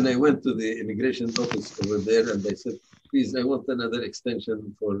 And then I went to the immigration office over there and I said, please, I want another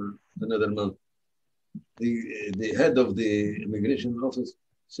extension for another month. The head of the immigration office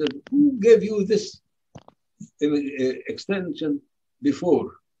said, who gave you this extension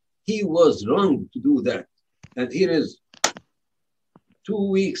before? He was wrong to do that. And here is 2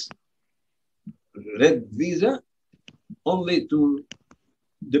 weeks red visa only to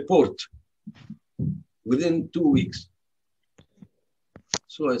deport within 2 weeks.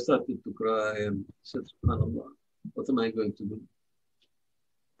 So I started to cry and said, SubhanAllah, what am I going to do?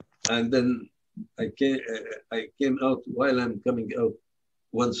 And then I came out. While I'm coming out,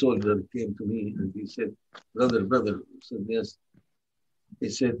 one soldier came to me and he said, brother, I said, yes. He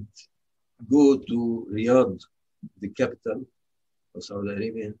said, go to Riyadh, the capital of Saudi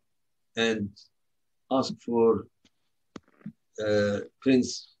Arabia, and ask for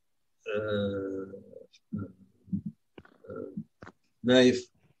Prince Naif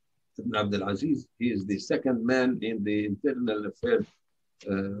ibn Abdul Aziz. He is the second man in the Internal Affairs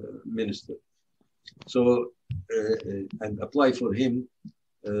Minister. So, and apply for him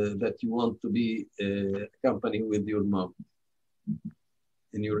that you want to be accompanied with your mom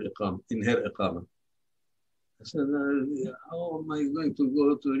in your in her iqama. I said, how am I going to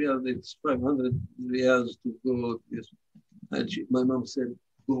go to Riyadh? It's 500 riyals to go. Yes. And my mom said,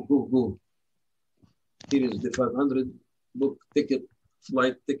 go. Here is the 500, book ticket,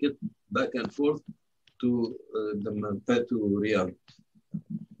 flight ticket, back and forth to to Riyadh.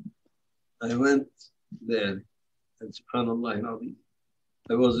 I went there, and subhanallah,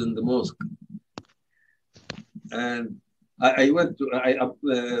 I was in the mosque, and I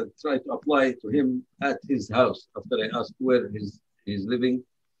tried to apply to him at his house after I asked where he's living,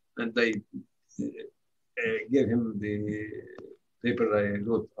 and I gave him the paper I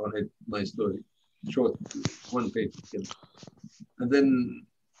wrote on it, my story, short, 1 page. And then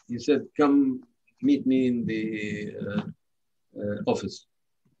he said, come meet me in the office.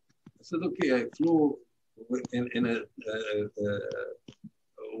 I said, okay. I flew in a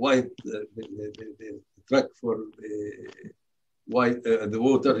white the truck for the water,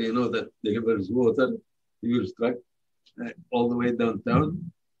 that delivers water, huge truck, all the way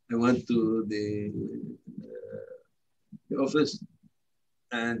downtown. I went to the office,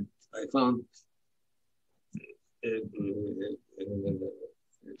 and I found a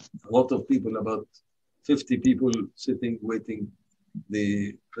lot of people, about 50 people sitting, waiting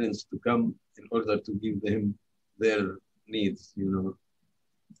the prince to come in order to give them their needs,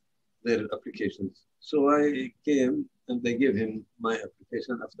 their applications. So I came and they gave him my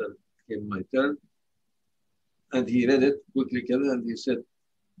application after it came my turn. And he read it quickly, and he said,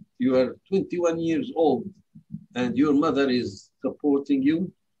 you are 21 years old and your mother is supporting you.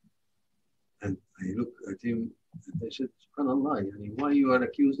 And I looked at him and I said, SubhanAllah, why you are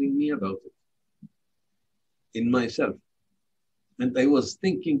accusing me about it? In myself. And I was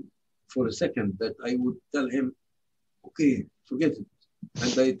thinking for a second that I would tell him, okay, forget it.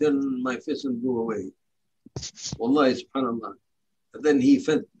 And I turn my face and go away. Wallahi, subhanAllah. And then he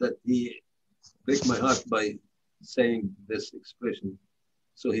felt that he break my heart by saying this expression.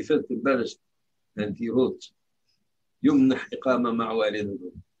 So he felt embarrassed and he wrote, يمنح إقامة مع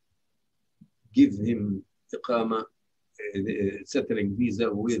والده. Give him إقامة, settling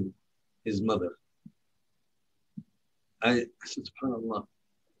visa with his mother. I said, SubhanAllah.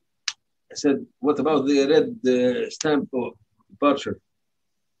 I said, what about the red stamp of departure? I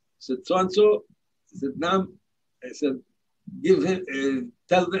said, so-and-so. He said, Naam. I said, give him,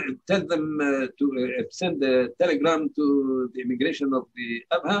 tell them to send a telegram to the immigration of the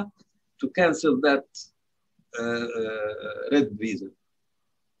Abha to cancel that red visa.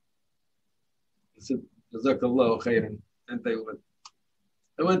 He said, Jazakallahu khairan. And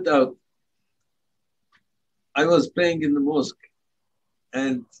I went out. I was praying in the mosque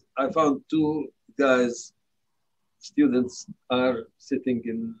and I found 2 guys, students, are sitting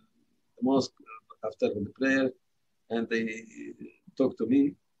in the mosque after the prayer, and they talked to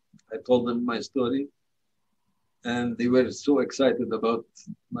me. I told them my story, and they were so excited about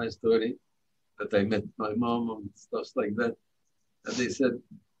my story that I met my mom and stuff like that. And they said,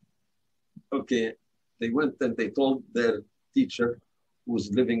 okay. They went and they told their teacher, who's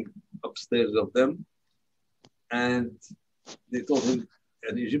living upstairs of them, and they told him,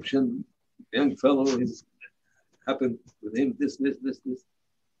 an Egyptian young fellow has happened with him, this.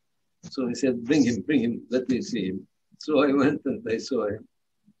 So he said, bring him, let me see him. So I went and I saw him.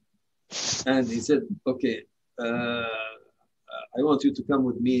 And he said, okay, I want you to come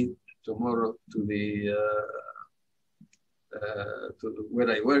with me tomorrow to the to where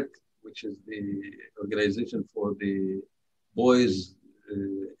I work, which is the organization for the boys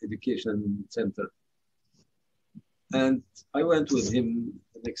education center. And I went with him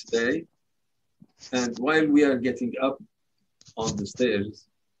the next day. And while we are getting up on the stairs,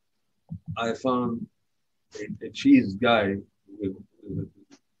 I found a cheese guy with,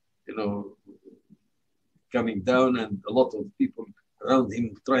 coming down, and a lot of people around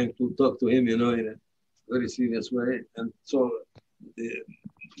him trying to talk to him, in a very serious way. And so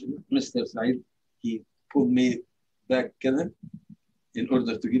Mr. Said, he pulled me back in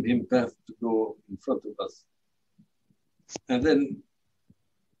order to give him path to go in front of us. And then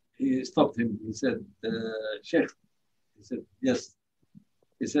he stopped him. He said, Sheikh, he said, yes.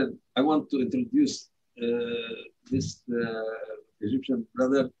 He said, I want to introduce this Egyptian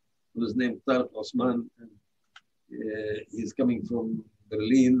brother whose name Tariq Osman. And, he's coming from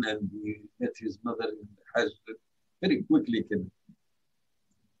Berlin, and he met his mother in the Hajj very quickly.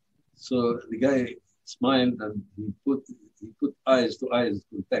 So the guy smiled and he put eyes to eyes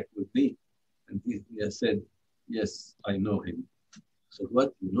contact with me, and he said, "Yes, I know him." So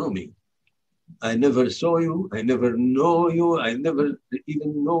what? You know me? I never saw you. I never know you. I never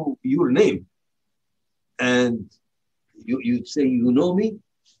even know your name. And you say you know me?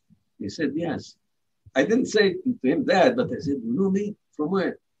 He said, yes. I didn't say to him that, but I said, you know me? From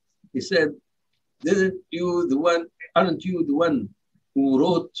where? He said, aren't you the one who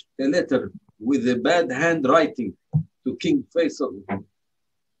wrote a letter with a bad handwriting to King Faisal?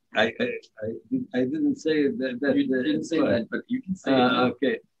 I didn't say that. You didn't say that, but you can say it.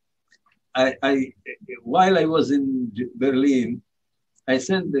 Okay. While I was in Berlin, I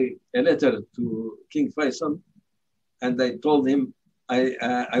sent a letter to King Faisal, and I told him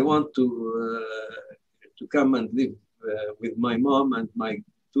I want to come and live with my mom and my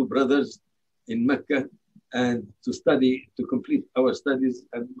two brothers in Mecca, and to complete our studies.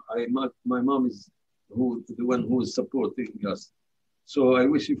 And my mom is the one who is supporting us. So I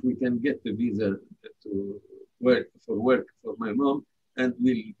wish if we can get the visa to work for my mom, and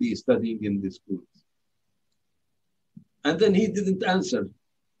we'll be studying in the schools. And then he didn't answer.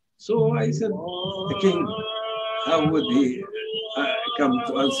 So I said, the king, how would he come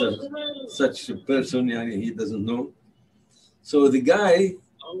to answer such a person? He doesn't know. So the guy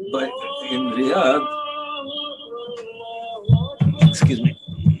in Riyadh, excuse me,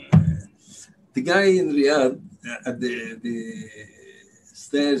 the guy in Riyadh at the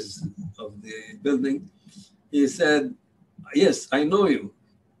stairs of the building, he said, yes, I know you.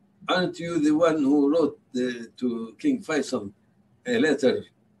 Aren't you the one who wrote to King Faisal a letter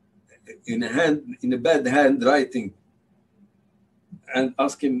in a bad handwriting and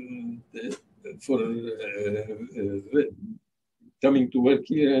ask him for coming to work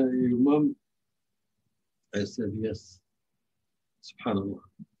here, your mom? I said, yes. Subhanallah.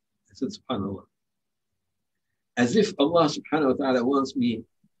 I said, Subhanallah. As if Allah subhanahu wa ta'ala wants me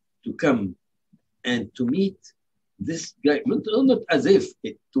to come and to meet this guy. Not as if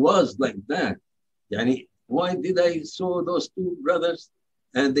it was like that. Yani, why did I saw those two brothers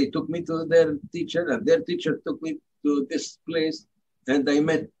and they took me to their teacher and their teacher took me to this place and I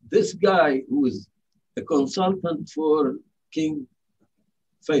met this guy who is a consultant for King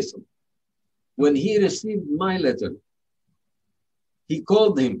Faisal. When he received my letter, he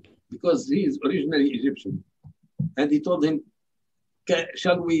called him because he is originally Egyptian. And he told him,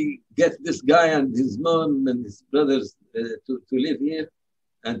 shall we get this guy and his mom and his brothers to live here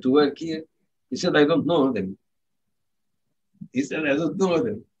and to work here? He said, I don't know them. He said, I don't know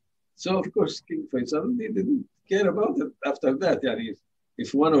them. So, of course, King Faisal, he didn't care about it after that. Yani,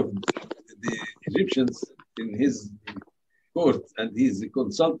 if one of the Egyptians in his court and he's a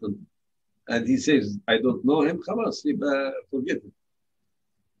consultant and he says, I don't know him, khalas, forget it.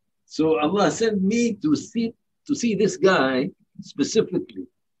 So Allah sent me to see this guy specifically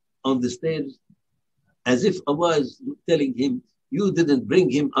on the stage, as if Allah is telling him, you didn't bring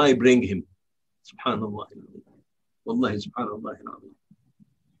him, I bring him. Subhanallah. Wallahi, subhanallah.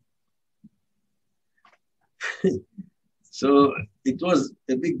 So it was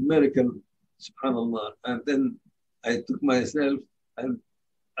a big miracle, subhanallah. And then I took myself and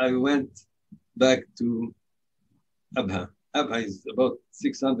I went back to Abha. Abha is about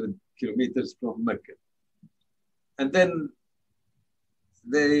 600 kilometers from Mecca. And then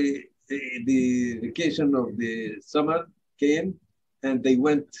the vacation of the summer came and they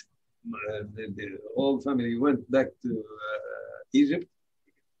went, the whole family went back to Egypt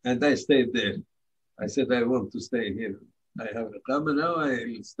and I stayed there. I said, I want to stay here. I have a Iqamah now, I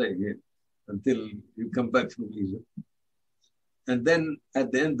will stay here until you come back from Egypt. And then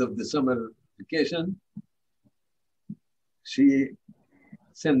at the end of the summer vacation, she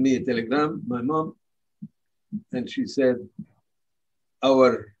sent me a telegram, my mom, and she said,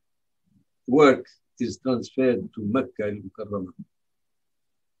 our work is transferred to Mecca al-Mukarramah,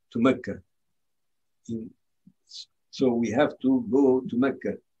 to Mecca. So we have to go to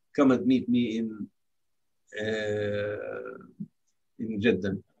Mecca. Come and meet me in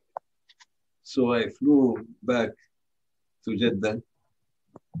Jeddah. So I flew back to Jeddah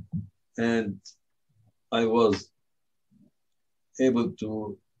and I was able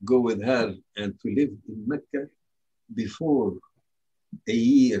to go with her and to live in Mecca before a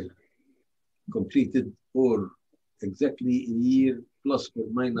year completed, or exactly a year plus or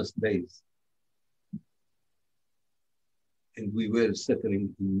minus days. And we were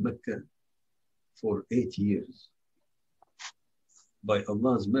settling in Mecca for 8 years. By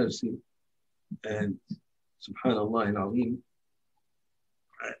Allah's mercy and subhanallah al-azim,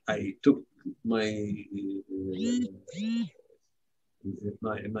 I took my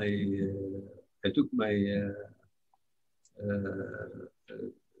my my I took my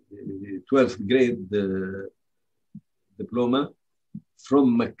 12th grade diploma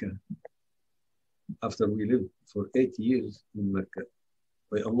from Mecca after we lived for 8 years in Mecca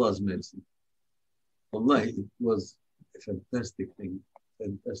by Allah's mercy. Wallahi, it was a fantastic thing,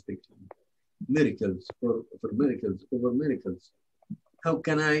 fantastic thing. Miracles for miracles over miracles. How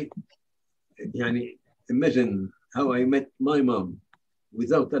can I imagine how I met my mom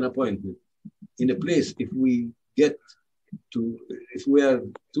without an appointment in a place if we are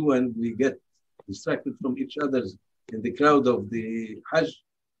two and we get distracted from each other in the crowd of the Hajj,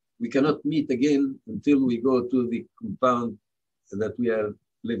 we cannot meet again until we go to the compound that we are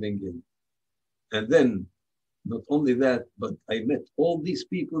living in. And then, not only that, but I met all these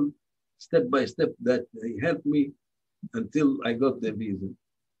people step by step that they helped me until I got the visa.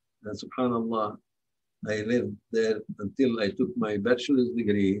 And subhanAllah, I lived there until I took my bachelor's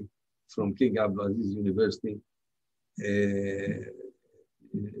degree from King Abdulaziz University,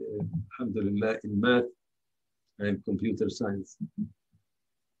 alhamdulillah, in math and computer science.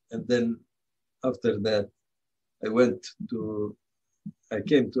 And then after that, I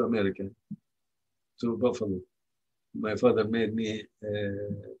came to America, to Buffalo. My father made me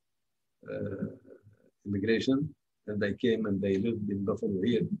immigration, and I came and I lived in Buffalo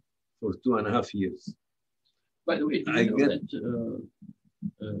here for 2.5 years. By the way, do you know that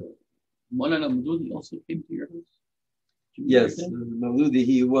Maulana Maududi also came to your house? Yes, Maududi,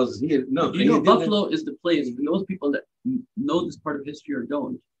 he was here. No, Buffalo is the place for those people that know this part of history or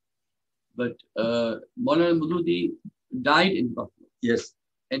don't. But Maulana Maududi died in Buffalo. Yes.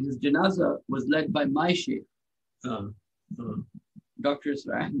 And his janazah was led by my sheikh, Dr.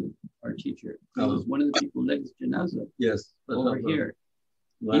 Isra Ahmed, our teacher. He was one of the people who led his janazah over here.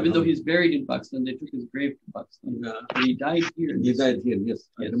 Wow. Even though he's buried in Pakistan, they took his grave to Pakistan. But he died here. He died here, yes.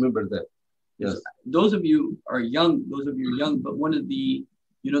 I remember that. Yes. Those of you are young, but one of the,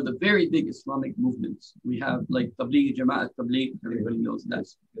 the very big Islamic movements. We have like Tabligh Jama'at Tabligh, everybody knows that.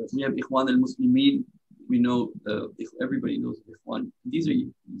 Yes. We have Ikhwan al-Muslimin. We know, everybody knows Ikhwan.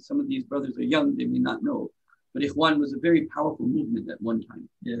 Some of these brothers are young, they may not know. But Ikhwan was a very powerful movement at one time.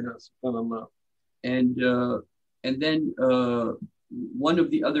 Yeah, subhanAllah. And then one of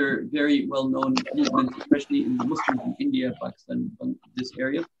the other very well-known movements, especially in the Muslims in India, Pakistan, this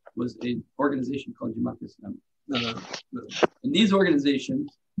area, was an organization called Jamaat Islam. And these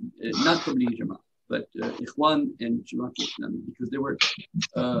organizations, not Tabligh Jamaat, but Ikhwan and Jamaat Islam, because they were,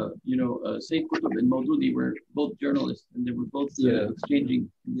 Sayyid Qutb and Maududi were both journalists, and they were both exchanging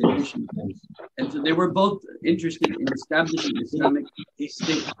information. And so they were both interested in establishing Islamic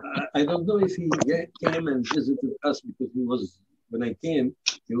state. I don't know if he came and visited us, because when I came,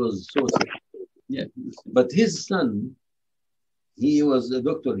 he was so sick. Yeah. But his son, he was a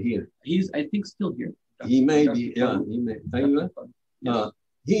doctor here. He's, I think, still here. He may be, he may.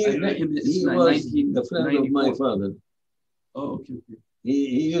 He was a friend of my father. Oh, okay.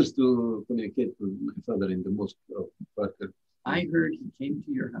 He used to communicate with my father in the mosque of Parker. I heard he came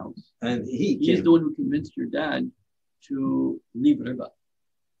to your house. And he's the one who convinced your dad to leave riba.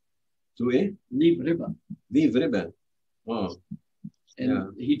 To leave riba. Leave riba. Oh.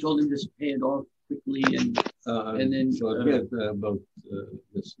 And he told him just pay it off quickly and then forget about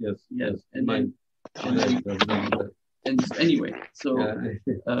this. Yes. And anyway, so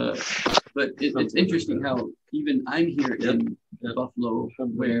but it's interesting how even I'm here in Buffalo,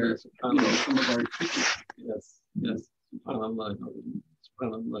 where some of our teachers. Yes. Subhanallah.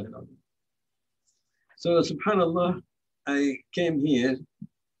 So subhanallah, I came here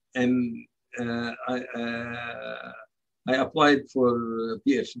and I applied for a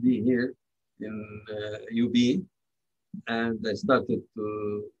PhD here in UB, and I started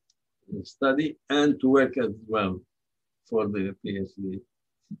to study and to work as well for the PhD.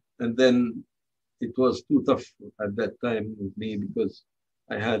 And then it was too tough at that time with me, because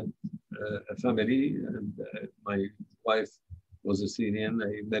I had a family, and my wife was a Syrian.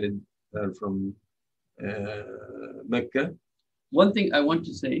 I married her from Mecca. One thing I want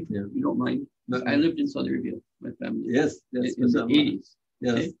to say, if you don't mind, I lived in Saudi Arabia, my family. Yes. In the 80s.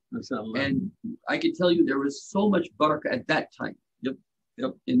 Yes. Okay? And I can tell you there was so much barakah at that time.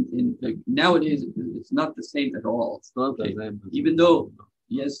 Yep. Nowadays, it's not the same at all. It's not the same. Even though,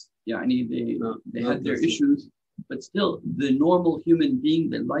 yes, they had their issues, but still, the normal human being,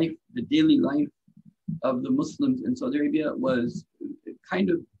 the daily life of the Muslims in Saudi Arabia was kind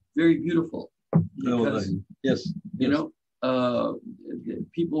of very beautiful. Because,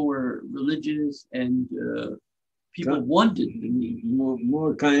 people were religious, and people wanted the need.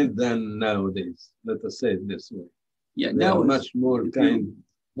 more kind than nowadays. Let us say it this way. Yeah, They are now much more kind.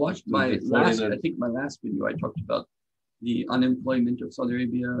 watched to my the last, foreigners. I think my last video, I talked about the unemployment of Saudi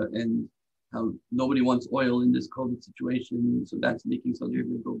Arabia and how nobody wants oil in this COVID situation. So that's making Saudi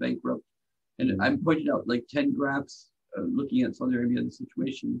Arabia go bankrupt. And I'm pointing out like 10 graphs looking at Saudi Arabia, the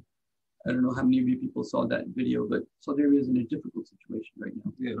situation. I don't know how many of you people saw that video, but Saudi Arabia is in a difficult situation right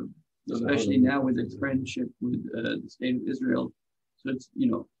now. Yeah. Especially now with its friendship with the state of Israel. So it's,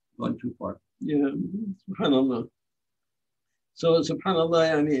 gone too far. Yeah, subhanallah. So subhanallah,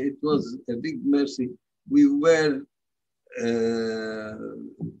 yani, it was a big mercy. We were,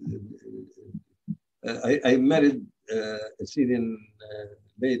 I married a Syrian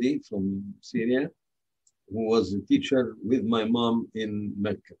lady from Syria who was a teacher with my mom in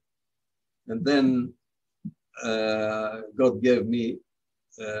Mecca. And then God gave me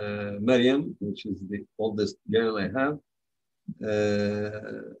Maryam, which is the oldest girl I have,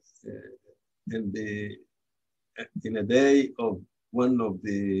 in a day of one of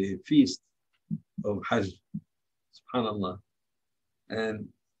the feasts of Hajj, subhanallah. And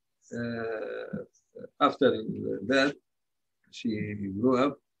after that, she grew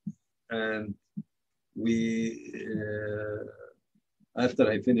up, and after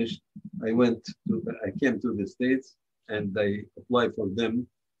I finished, I came to the States, and I applied for them,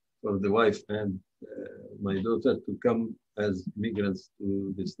 for the wife and my daughter, to come as migrants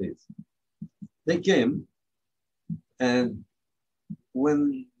to the States. They came, and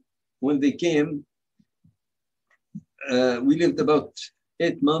when they came, we lived about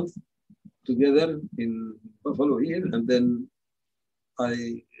 8 months together in Buffalo here, and then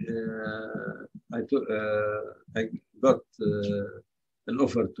I got an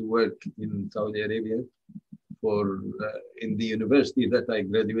offer to work in Saudi Arabia in the university that I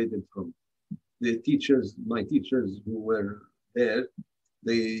graduated from. The teachers, my teachers who were there,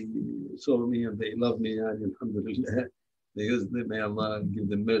 they saw me and they loved me, and alhamdulillah, they used them, may Allah give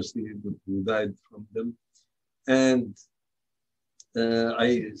them mercy, who died from them. And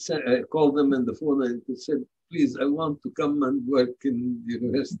I called them on the phone and said, please, I want to come and work in the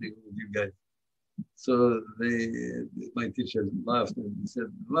university with you guys. So my teacher laughed and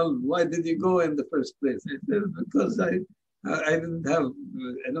said, well, why did you go in the first place? I said, because I didn't have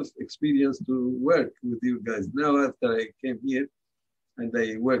enough experience to work with you guys. Now, after I came here and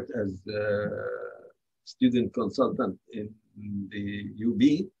I worked as a student consultant in the UB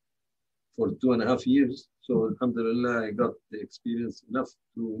for 2.5 years. So alhamdulillah, I got the experience enough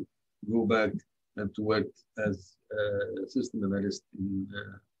to go back and to work as a system analyst in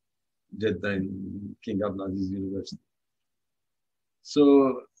Jeddah in King Abdulaziz University.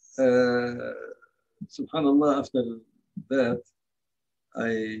 So, subhanallah, after that,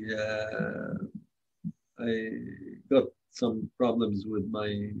 I got some problems with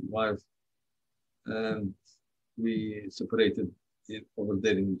my wife, and we separated over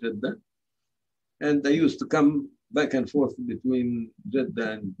there in Jeddah. And I used to come back and forth between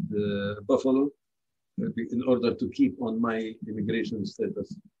Jeddah and Buffalo in order to keep on my immigration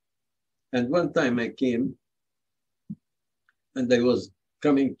status. And one time I came, and I was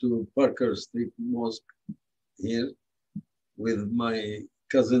coming to Parker Street Mosque here with my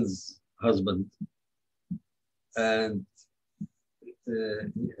cousin's husband. And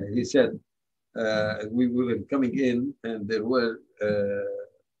he said, we were coming in, and there were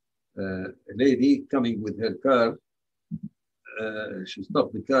a lady coming with her car. She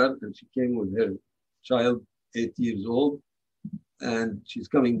stopped the car, and she came with her child, 8 years old, and she's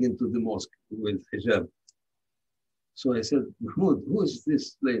coming into the mosque with hijab. So I said, Mahmoud, who is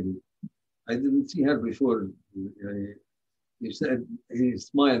this lady? I didn't see her before. He said, he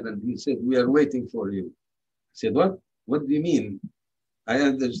smiled and he said, we are waiting for you. I said, what? What do you mean? I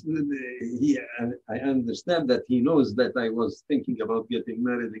understood. I understand that he knows that I was thinking about getting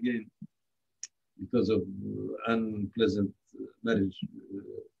married again because of unpleasant marriage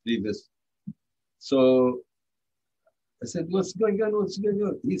previous. So I said, what's going on? What's going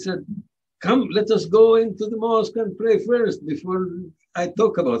on? He said, come, let us go into the mosque and pray first before I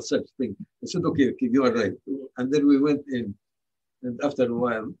talk about such thing. I said, okay, you are right. And then we went in. And after a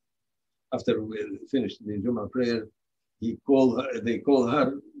while, after we finished the Jummah prayer, they called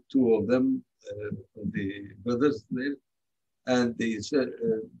her, two of them, the brothers there, and they said,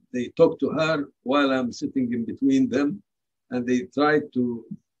 they talked to her while I'm sitting in between them, and they tried to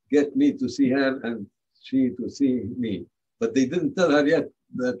get me to see her and she to see me. But they didn't tell her yet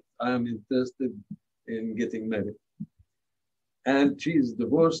that I'm interested in getting married. And she's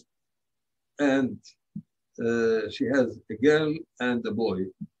divorced, and she has a girl and a boy.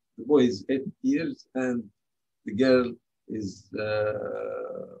 The boy is 8 years, and the girl is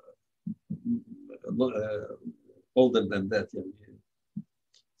older than that.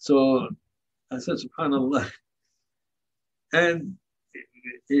 So I said, Subhanallah. And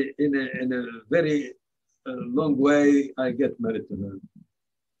in a very long way, I get married to her.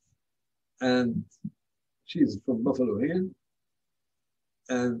 And she's from Buffalo here.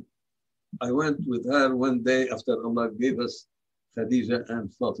 And I went with her one day after Allah gave us Khadija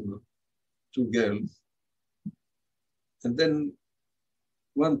and Fatima, two girls. And then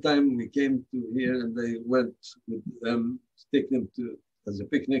one time we came to here and they went with them, take them to as a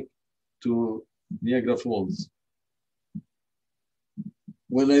picnic to Niagara Falls.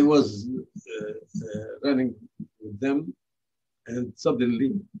 When I was running with them, and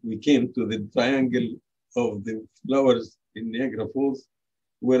suddenly we came to the triangle of the flowers in Niagara Falls,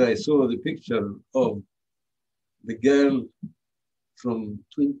 where I saw the picture of the girl from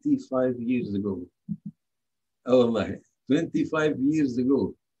 25 years ago. Oh Allah, 25 years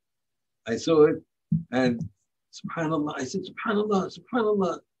ago. I saw it and Subhanallah, I said, Subhanallah,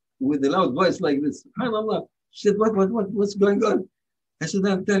 Subhanallah, with a loud voice like this, Subhanallah. She said, what's going on? I said,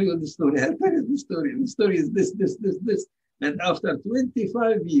 I'll tell you the story. I'll tell you the story. The story is this. And after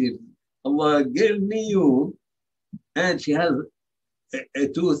 25 years, Allah gave me you, and she has a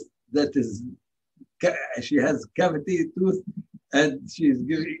tooth that is, she has cavity tooth, and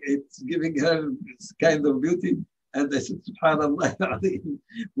it's giving her this kind of beauty. And I said, Subhanallah,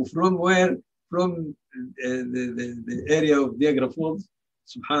 from where? From the area of Niagara Falls,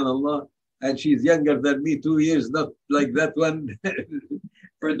 Subhanallah. And she's younger than me, 2 years, not like that one.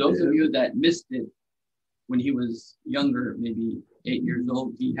 For those of you that missed it, when he was younger, maybe 8 years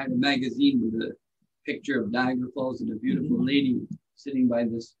old, he had a magazine with a picture of Niagara Falls and a beautiful lady sitting by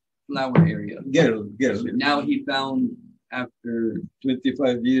this flower area. Girl. Now he found, after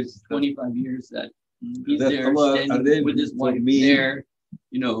 25 years, that he's that there Allah standing with his wife there,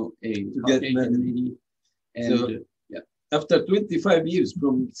 a Caucasian lady. And so, after 25 years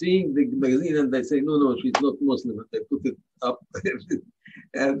from seeing the magazine, and they say, no, she's not Muslim, and they put it up.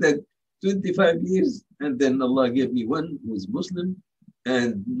 And then 25 years, and then Allah gave me one who is Muslim,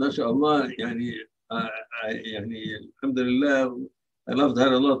 and mashallah, alhamdulillah, I loved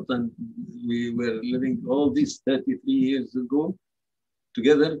her a lot, and we were living all these 33 years ago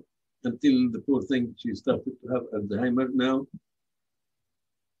together until the poor thing, she started to have Alzheimer now.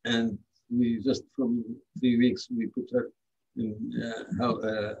 And we just, from 3 weeks, we put her in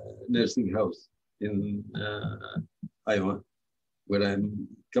a nursing house in Iowa, where I'm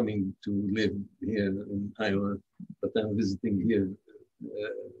coming to live here in Iowa, but I'm visiting here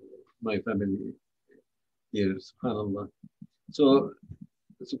my family here, subhanallah. So,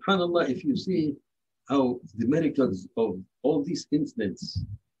 subhanallah, if you see how the miracles of all these incidents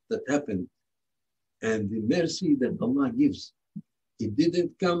that happened and the mercy that Allah gives, it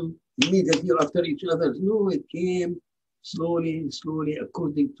didn't come immediately after each other. No, it came slowly,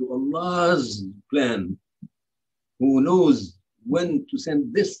 according to Allah's plan, who knows when to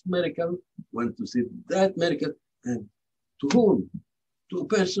send this miracle, when to send that miracle, and to whom? To a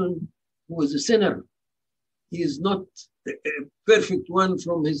person who is a sinner. He is not a perfect one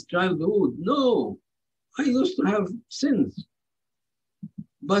from his childhood. No, I used to have sins.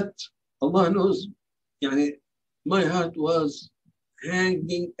 But Allah knows, my heart was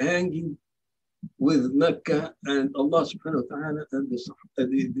hanging with Mecca and Allah subhanahu wa ta'ala and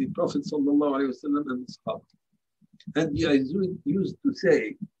the Prophet sallallahu alayhi wa sallam and the Sahaba. And I used to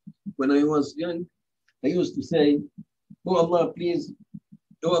say, when I was young, I used to say, oh Allah, please,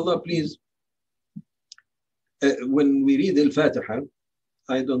 when we read Al-Fatiha,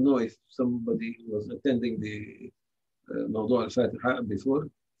 I don't know if somebody was attending the Mawdu' Al-Fatiha before.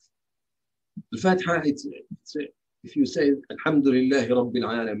 Al-Fatiha, it's if you say, Alhamdulillah Rabbil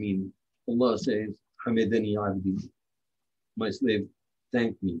Alameen, Allah says, Hamidani Abdi, my slave,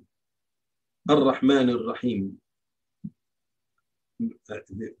 thank me. Ar-Rahman Ar-Rahim,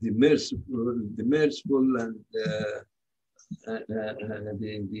 the merciful and the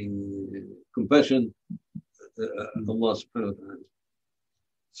compassion, Allah subhanahu wa ta'ala.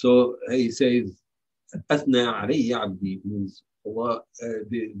 So he says, Athna alayya abdi, means Allah,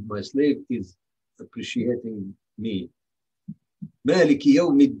 my slave is appreciating me. Maliki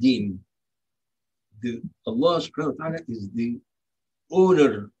yawmiddin, Allah subhanahu wa ta'ala is the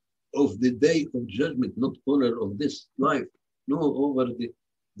owner of the day of judgment, not owner of this life. No, over the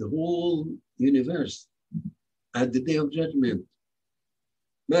whole universe at the day of judgment.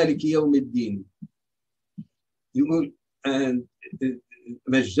 Maliki yawmiddin. And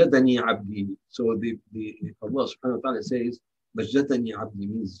Majjadani abdi. So the Allah subhanahu wa ta'ala says, Majjadani abdi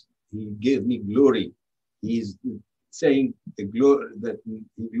means he gave me glory. He's saying that he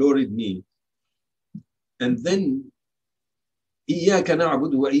gloried me. And then إياك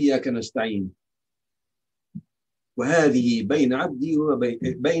نعبد وإياك نستعين وهذه بين عبدي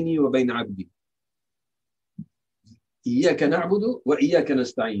بيني وبين عبدي. إياك نعبد وإياك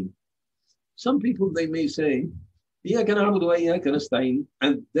نستعين. Some people, they may say إياك نعبد وإياك نستعين,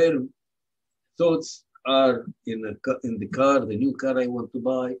 and their thoughts are in the car, the new car I want to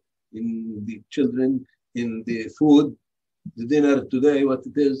buy, in the children, in the food, the dinner today, what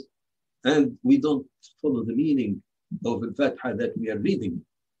it is, and we don't follow the meaning of the Fatiha that we are reading.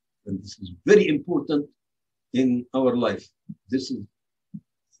 And this is very important in our life. This is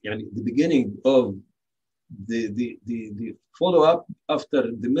the beginning of the follow-up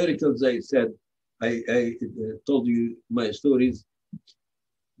after the miracles. I said, I told you my stories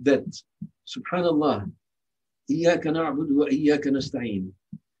that subhanallah, إياك نعبد وإياك نستعين.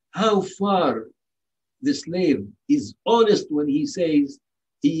 How far the slave is honest when he says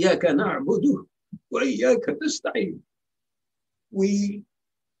إياك نعبد وإياك نستعين. We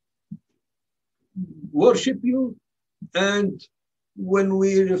worship you, and when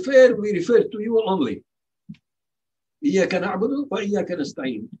we refer to you only. إياك نعبد وإياك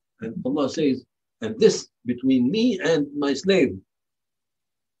نستعين. And Allah says, and this between me and my slave.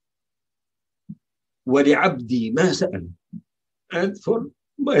 وَلِعَبْدِي مَا سَأَلَ. And for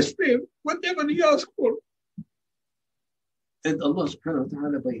my slave, whatever he asked for. And Allah subhanahu wa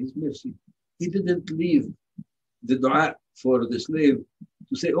ta'ala, by His mercy, He didn't leave the dua for the slave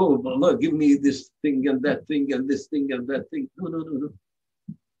to say, oh, Allah, give me this thing and that thing and this thing and that thing. No.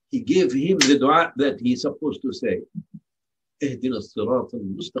 He gave him the dua that he's supposed to say. اهدنا الصراط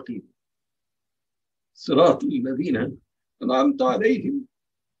المستقيم صراط الذين أنعمت عليهم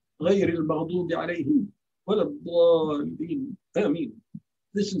غير المغضوب عليهم ولا الضالين. Ameen.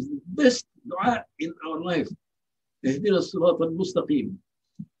 This is the best dua in our life. اهدنا الصراط المستقيم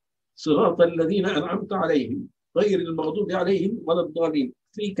صراط الذين أنعمت عليهم غير المغضوب عليهم ولا الضالين.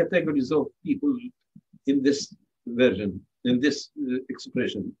 3 categories of people in this version, in this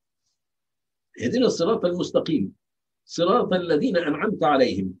expression. اهدنا الصراط المستقيم صراط الذين أنعمت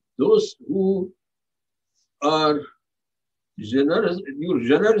عليهم. Those who are generous, your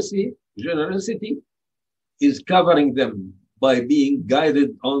generosity is covering them by being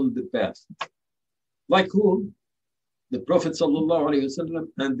guided on the path. Like whom? The Prophet sallallahu alaihi wasallam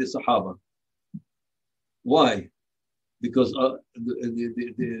and the Sahaba. Why? Because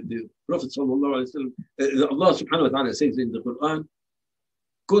the Prophet sallallahu alaihi wasallam, Allah subhanahu wa ta'ala says in the Quran,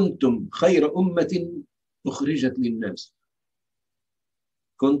 كنتم خير أمة أخرجت للناس.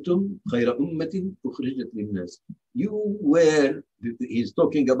 كنتم خير أمة أخرجت للناس. You were, he's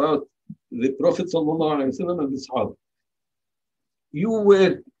talking about the Prophet sallallahu alaihi wasallam and the Sahaba. You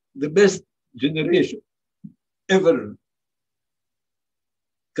were the best generation ever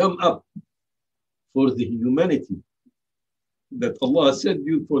come up for the humanity that Allah sent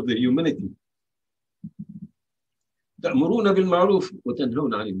you for the humanity. تأمرون بالمعروف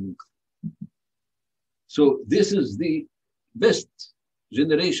وتنهون عن المنكر. So this is the best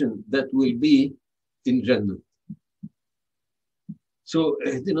generation that will be in Jannah. So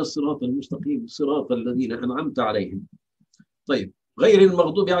اهدنا الصراط المستقيم صراط الذين أنعمت عليهم. طيب غير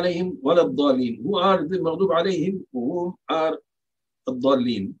المغضوب عليهم ولا الضالين. Who are the مغضوب عليهم? Who are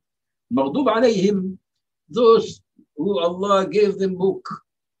الضالين? مغضوب عليهم, those who Allah gave them book,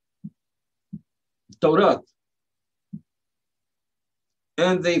 Torah,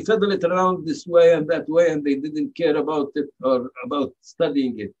 and they fiddle it around this way and that way, and they didn't care about it or about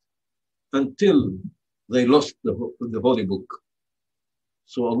studying it until they lost the holy book.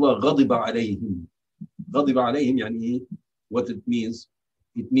 So Allah غضب عليهم. غضب عليهم يعني what it means?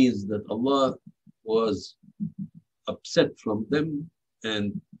 It means that Allah was upset from them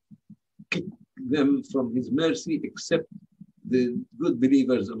and kicked them from His mercy, except the good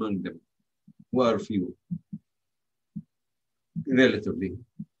believers among them, who are few, relatively.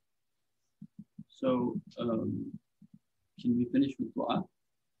 So, can we finish with dua?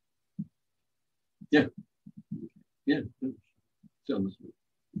 Yeah. If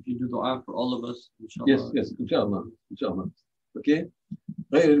you do dua for all of us, inshallah. Yes, inshallah. Okay.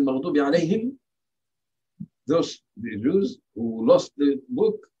 غير المغضوب عليهم, those the Jews who lost the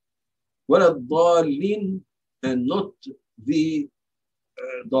book, ولا الضالين, and not the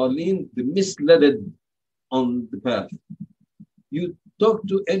ضالين, the misled on the path. You talk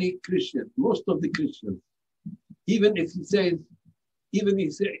to any Christian, most of the Christians, even if he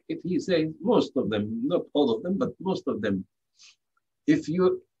says, most of them, not all of them, but most of them, if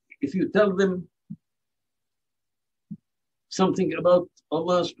you tell them something about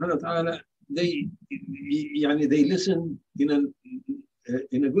Allah subhanahu wa ta'ala, they listen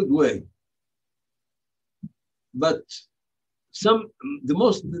in a good way. But the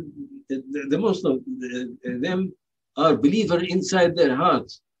most of them are believer inside their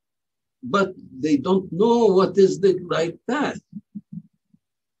hearts, but they don't know what is the right path.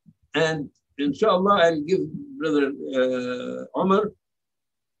 And inshallah, I'll give Brother Omar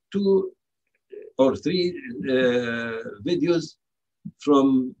 2 or 3 videos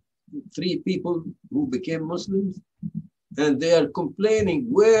from 3 people who became Muslims, and they are complaining,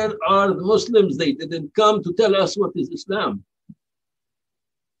 where are the Muslims? They didn't come to tell us what is Islam.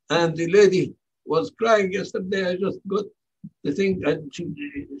 And the lady was crying yesterday. I just got the thing, and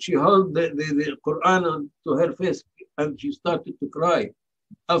she held the Quran to her face, and she started to cry.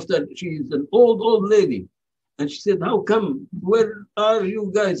 After, she's an old lady, and she said, how come? Where are you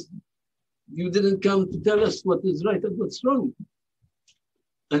guys? You didn't come to tell us what is right and what's wrong.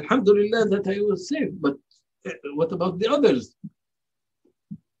 Alhamdulillah that I was safe, but what about the others?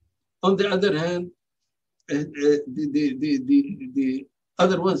 On the other hand, the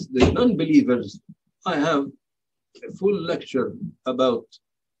other ones, the non-believers, I have a full lecture about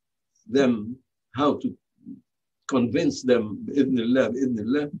them, how to convince them,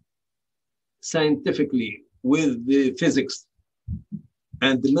 bi'idhnillah, scientifically, with the physics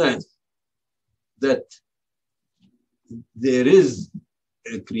and the math, that there is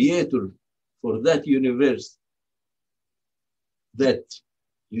a creator for that universe that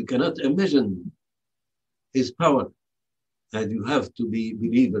you cannot imagine his power, and you have to be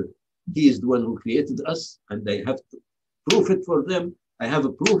believer. He is the one who created us, and I have to prove it for them. I have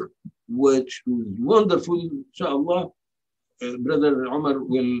a proof which is wonderful, inshallah. Brother Omar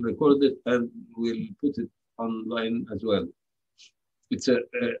will record it and will put it online as well. It's a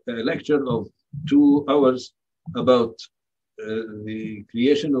lecture of 2 hours about the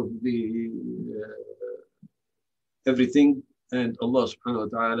creation of the everything, and Allah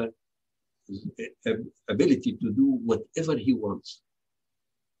subhanahu wa ta'ala's ability to do whatever he wants.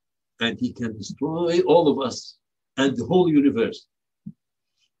 And he can destroy all of us and the whole universe.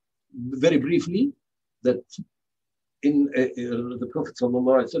 Very briefly, that in the Prophet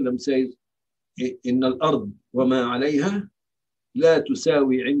sallallahu alaihi wasallam says, "Inna al-ard wa ma alayha la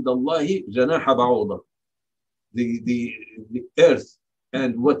tusawi 'inda Allahi janaha ba'udah." The earth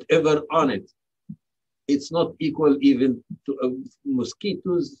and whatever on it, it's not equal even to a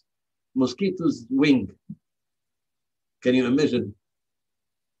mosquito's wing. Can you imagine?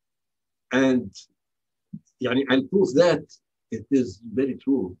 And I'll prove that it is very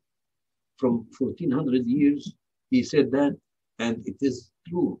true. From 1400 years, he said that, and it is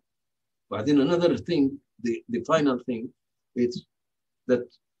true. But then another thing, the final thing, it's that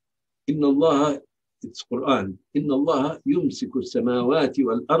Inna Allah, it's Quran, Inna Allah yumsiku samawati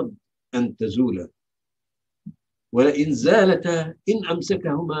wal ard an tazula. وَلَئِنْ زَالَتَا إِنْ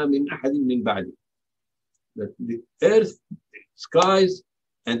أَمْسَكَهُمَا مِنْ أَحَدٍ مِنْ بَعْدِهِ. That the earth, skies,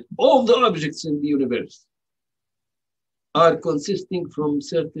 and all the objects in the universe are consisting from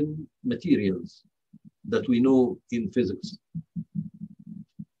certain materials that we know in physics.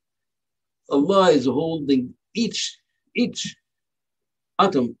 Allah is holding each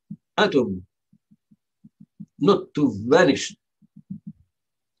atom not to vanish.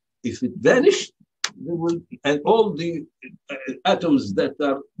 If it vanished, and all the atoms that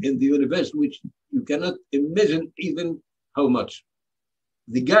are in the universe, which you cannot imagine even how much.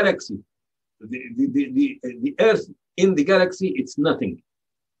 The galaxy, the earth in the galaxy, it's nothing.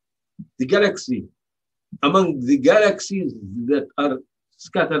 The galaxy, among the galaxies that are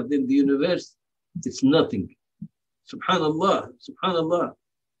scattered in the universe, it's nothing. Subhanallah, subhanallah.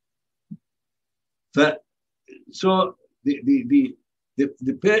 So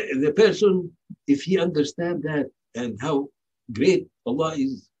the person, if he understands that and how great Allah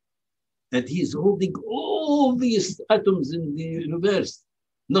is, and he is holding all these atoms in the universe,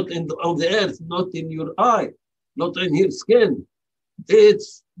 not on the earth, not in your eye, not in your skin.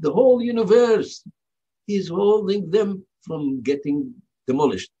 It's the whole universe. He's holding them from getting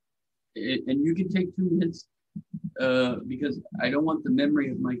demolished. And you can take 2 minutes because I don't want the memory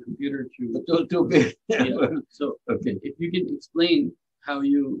of my computer to be. Yeah. So okay. If you can explain how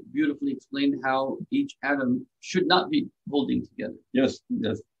you beautifully explained how each atom should not be holding together. Yes.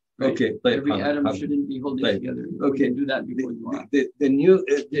 Right? Okay. Every atom shouldn't be holding together. Okay. We can do that before you are. The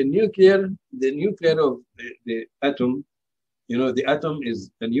nuclear of the atom, the atom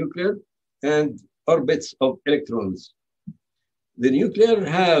is a nuclear and orbits of electrons. The nuclear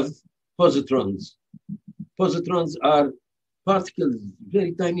have positrons. Positrons are particles,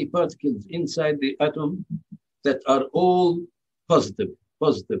 very tiny particles inside the atom that are all positive,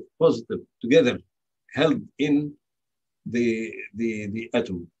 positive together, held in the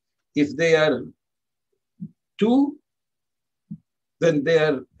atom. If they are two, then they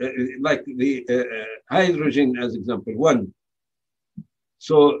are like the hydrogen as example, one.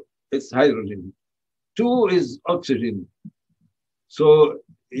 So it's hydrogen. Two is oxygen. So,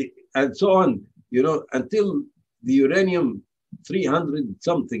 and so on, until the uranium 300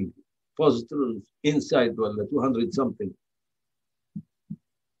 something positives inside, well, 200 something.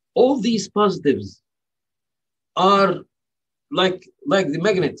 All these positives are like the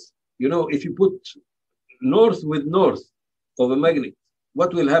magnets. If you put north with north of a magnet,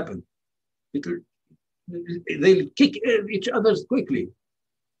 what will happen? They'll kick each other quickly,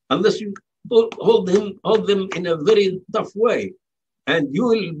 unless you hold them in a very tough way, and you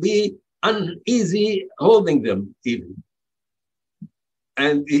will be uneasy holding them even.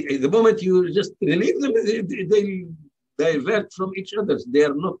 And the moment you just relieve them, they divert from each other. They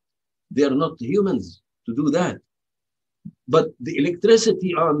are not humans to do that. But the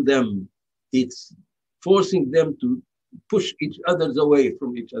electricity on them, it's forcing them to push each other's away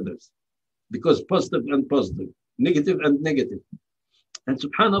from each other's, because positive and positive, negative and negative. And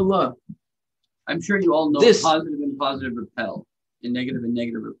subhanallah, I'm sure you all know positive and positive repel, and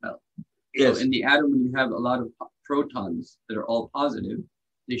negative repel. Yes. So in the atom, when you have a lot of protons that are all positive,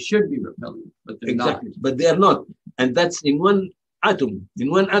 they should be repelling, but they're not. But they are not. And that's in one atom.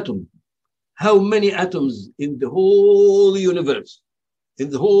 How many atoms in the whole universe? In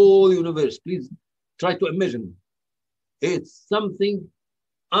the whole universe, please try to imagine. It's something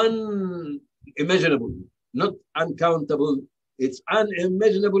unimaginable, not uncountable. It's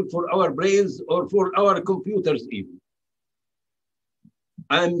unimaginable for our brains or for our computers even.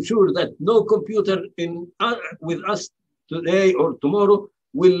 I'm sure that no computer with us today or tomorrow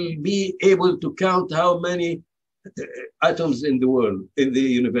will be able to count how many atoms in the world, in the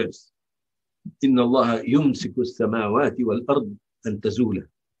universe. إن الله يمسك السماوات والأرض أن تزولا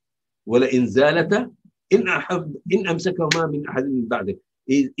ولئن زالتا إن أمسكهما من أحد من بعده.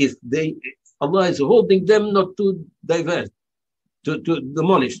 Allah is holding them not to divert, to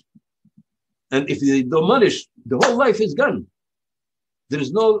demolish. And if they demolish, the whole life is gone. There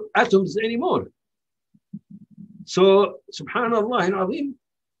is no atoms anymore. So, subhanallah al-azim,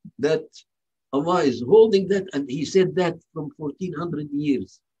 that Allah is holding that, and He said that from 1400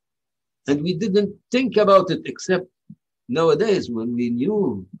 years. And we didn't think about it except nowadays when we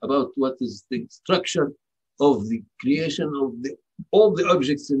knew about what is the structure of the creation of all the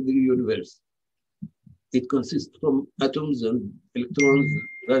objects in the universe. It consists from atoms and electrons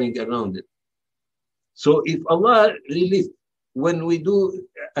running around it. So if Allah released, when we do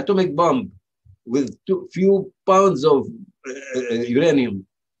atomic bomb with few pounds of uranium,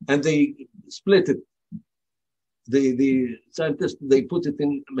 and they split it, the scientists, they put it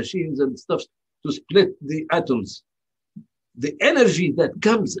in machines and stuff to split the atoms. The energy that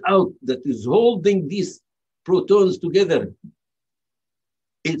comes out, that is holding these protons together,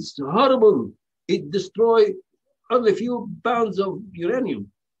 it's horrible. It destroyed only a few pounds of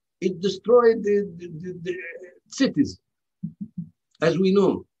uranium. It destroyed the cities, as we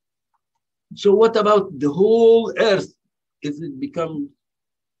know. So what about the whole earth if it becomes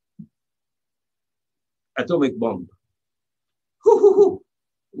atomic bomb?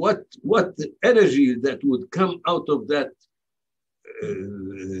 What the energy that would come out of that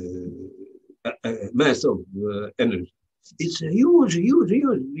mass of energy? It's huge.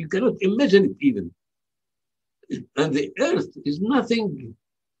 You cannot imagine it even. And the earth is nothing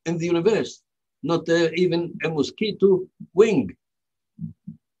in the universe, not even a mosquito wing.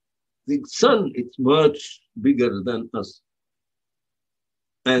 The sun, it's much bigger than us.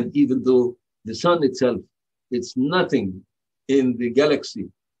 And even though the sun itself, it's nothing in the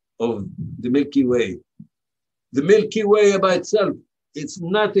galaxy of the Milky Way. The Milky Way by itself, it's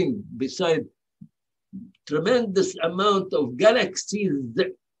nothing beside tremendous amount of galaxies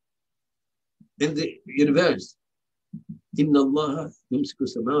in the universe. إن الله يمسك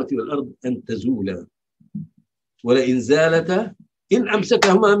السماوات والأرض أن تزولا ولئن زالتا إن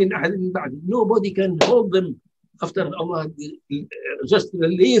أمسكهما من أحد من بعد. Nobody can hold them after Allah just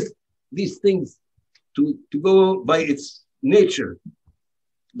release these things to go by its nature.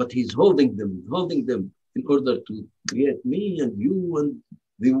 But He's holding them in order to create me and you and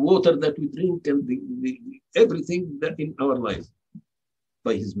the water that we drink and the everything that in our lives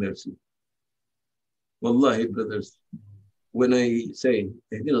by His mercy. Wallahi, brothers, when I say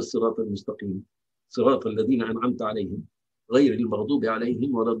اهدنا الصراط المستقيم صراط الذين أنعمت عليهم غير المغضوب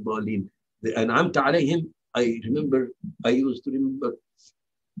عليهم ولا الضالين. The أنعمت عليهم, I used to remember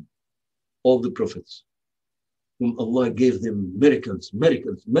all the prophets. whom Allah gave them miracles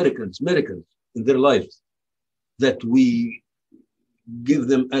in their lives, that we give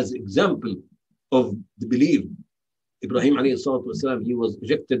them as example of the belief. Ibrahim alayhi salatu wasalam, he was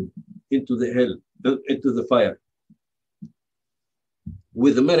ejected into the hell, into the fire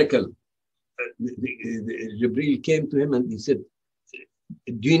with a miracle. Jibreel came to him and he said,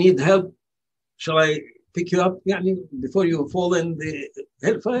 do you need help? Shall I pick you up before you fall in the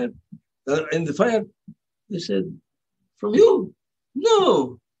hellfire, in the fire? He said, from you?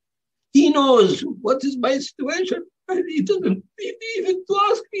 No. He knows what is my situation and he doesn't need even to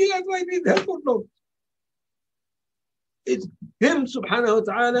ask me if I need help or not. It's him, subhanahu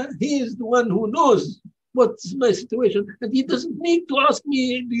wa ta'ala. He is the one who knows what's my situation and he doesn't need to ask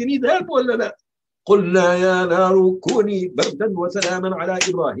me, do you need help or not? قُلْنَا يَا نَارُ كُونِي بَرْدًا وَسَلَامًا عَلَى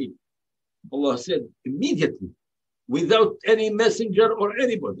إِبْرَاهِيمَ. Allah said immediately, without any messenger or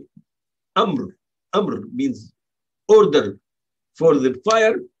anybody. Amr means order for the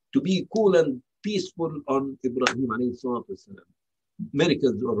fire to be cool and peaceful on Ibrahim alayhi salatu wasalam.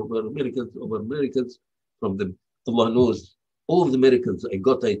 Miracles over miracles from them. Allah knows all the miracles I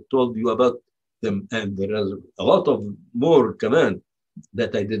told you about them, and there is a lot of more command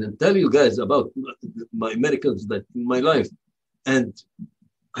that I didn't tell you guys about my miracles that in my life. And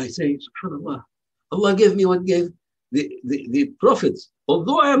I say, subhanAllah, Allah gave me what gave the prophets.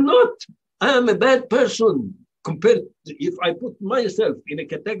 Although I am a bad person compared to, if I put myself in a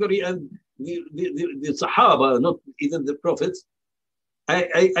category and the Sahaba, not even the prophets,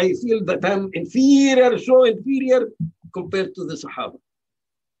 I feel that I'm inferior, so inferior compared to the Sahaba.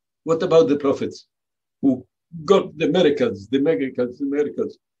 What about the prophets who got the miracles?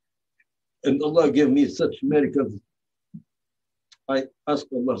 And Allah gave me such miracles. I ask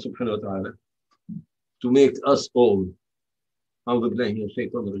Allah subhanahu wa ta'ala to make us all. أعوذ بالله من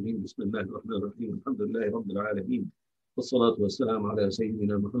الشيطان الرجيم بسم الله الرحمن الرحيم الحمد لله رب العالمين والصلاة والسلام على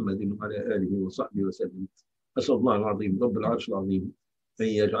سيدنا محمد وعلى آله وصحبه وسلم. أسأل الله العظيم رب العرش العظيم أن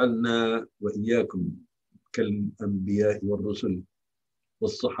يجعلنا وإياكم كالأنبياء والرسل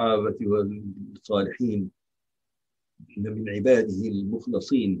والصحابة والصالحين من عباده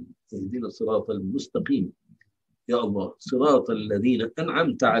المخلصين. اهدنا الصراط المستقيم يا الله صراط الذين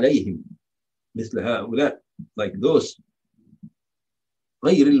أنعمت عليهم مثل هؤلاء, like those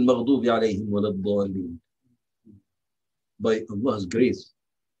غير المغضوب عليهم ولا الضالين. By Allah's grace,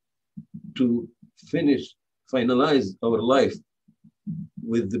 to finalize our life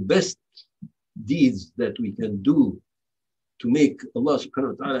with the best deeds that we can do to make Allah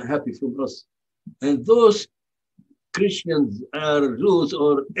subhanahu wa ta'ala happy from us. And those Christians or Jews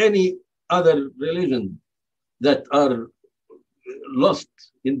or any other religion that are lost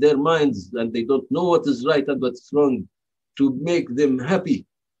in their minds and they don't know what is right and what's wrong, to make them happy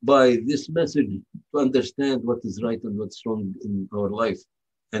by this message, to understand what is right and what's wrong in our life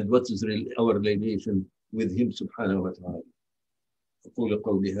and what is our relation with Him subhanahu wa ta'ala. أقول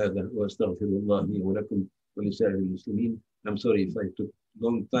قولي هذا وأستغفر الله لي ولكم ولسائر المسلمين. I'm sorry if I took a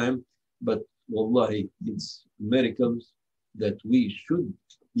long time, but wallahi, it's miracles that we should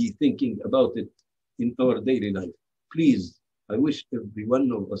be thinking about it in our daily life. Please, I wish every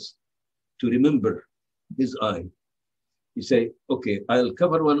one of us to remember his eye. You say, okay, I'll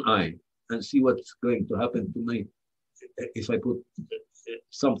cover one eye and see what's going to happen to me if I put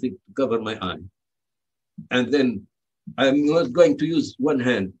something to cover my eye. And then I'm not going to use one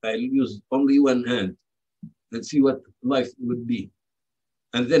hand. I'll use only one hand and see what life would be.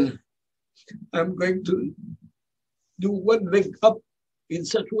 And then I'm going to do one leg up in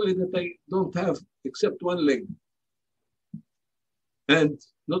such a way that I don't have except one leg. And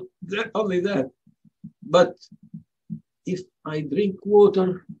not that, only that, but if I drink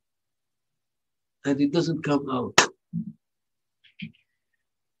water and it doesn't come out,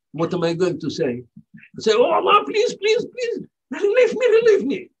 what am I going to say? I say, oh Allah, please, please, please, relieve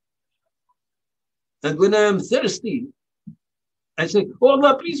me. And when I am thirsty, I say, oh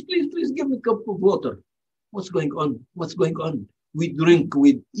Allah, please, please, please give me a cup of water. What's going on? What's going on? We drink,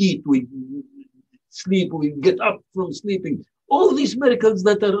 we eat, we sleep, we get up from sleeping. All these miracles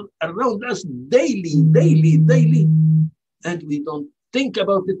that are around us daily. And we don't think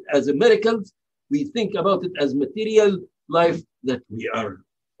about it as a miracle. We think about it as material life that we are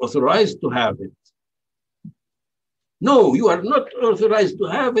authorized to have it. No, you are not authorized to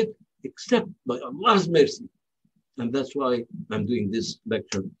have it except by Allah's mercy. And that's why I'm doing this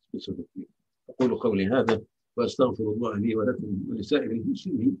lecture specifically. أقول قولي هذا وأستغفر الله لي ولكم ولسائر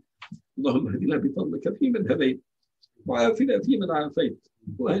المسلمين. اللهم اهدنا بفضلك فيمن هديت وعافنا فيمن عافيت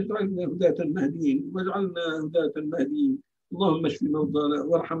واجعلنا هداة مهديين اللهم اشف موتانا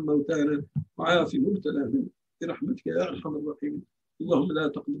وارحم موتانا وعاف مبتلانا برحمتك يا أرحم الراحمين. اللهم لا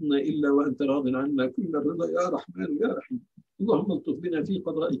تقبضنا إلا وأنت راض عنا كل الرضا يا رحمن يا رحيم. اللهم الطف بنا في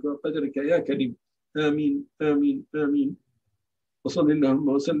قضائك وقدرك يا كريم. آمين آمين آمين. وصل اللهم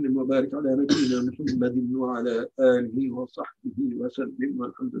وسلم وبارك على نبينا محمد وعلى آله وصحبه وسلم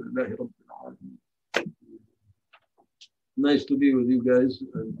والحمد لله رب العالمين. Nice to be with you guys.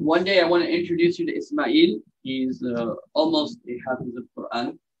 One day I want to introduce you to Ismail. He's almost a Hafiz of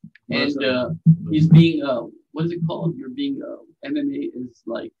Quran. And he's being, what is it called? You're being, MMA is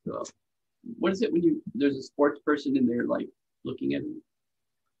like, what is it when there's a sports person and they're like looking at you?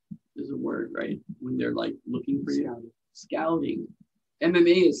 There's a word, right? When they're like looking for you. Scouting.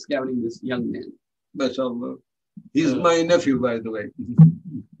 MMA is scouting this young man. MashaAllah. He's my nephew, by the way.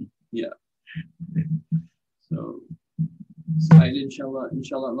 Yeah. So, Ismail, inshallah,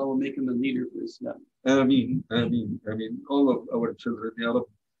 Allah will make him a leader for Islam. Ameen, ameen, ameen. All of our children, Ya Rabbi,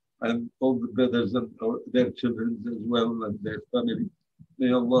 and all the brothers and their children as well and their family.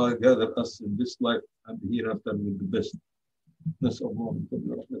 May Allah gather us in this life and hereafter with the best.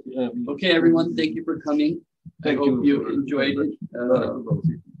 Okay, everyone, thank you for coming. I hope you enjoyed it.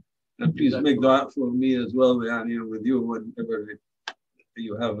 And please make dua for me as well, with you whenever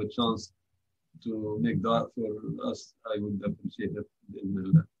you have a chance to make dua for us. I would appreciate it.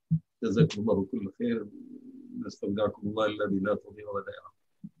 جزاكم الله كل خير. نستودعكم الله الذي لا تضيع ودائعه.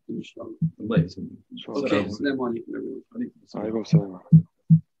 إن شاء الله. الله يسلمك. Okay, السلام عليكم everyone. عليكم السلام.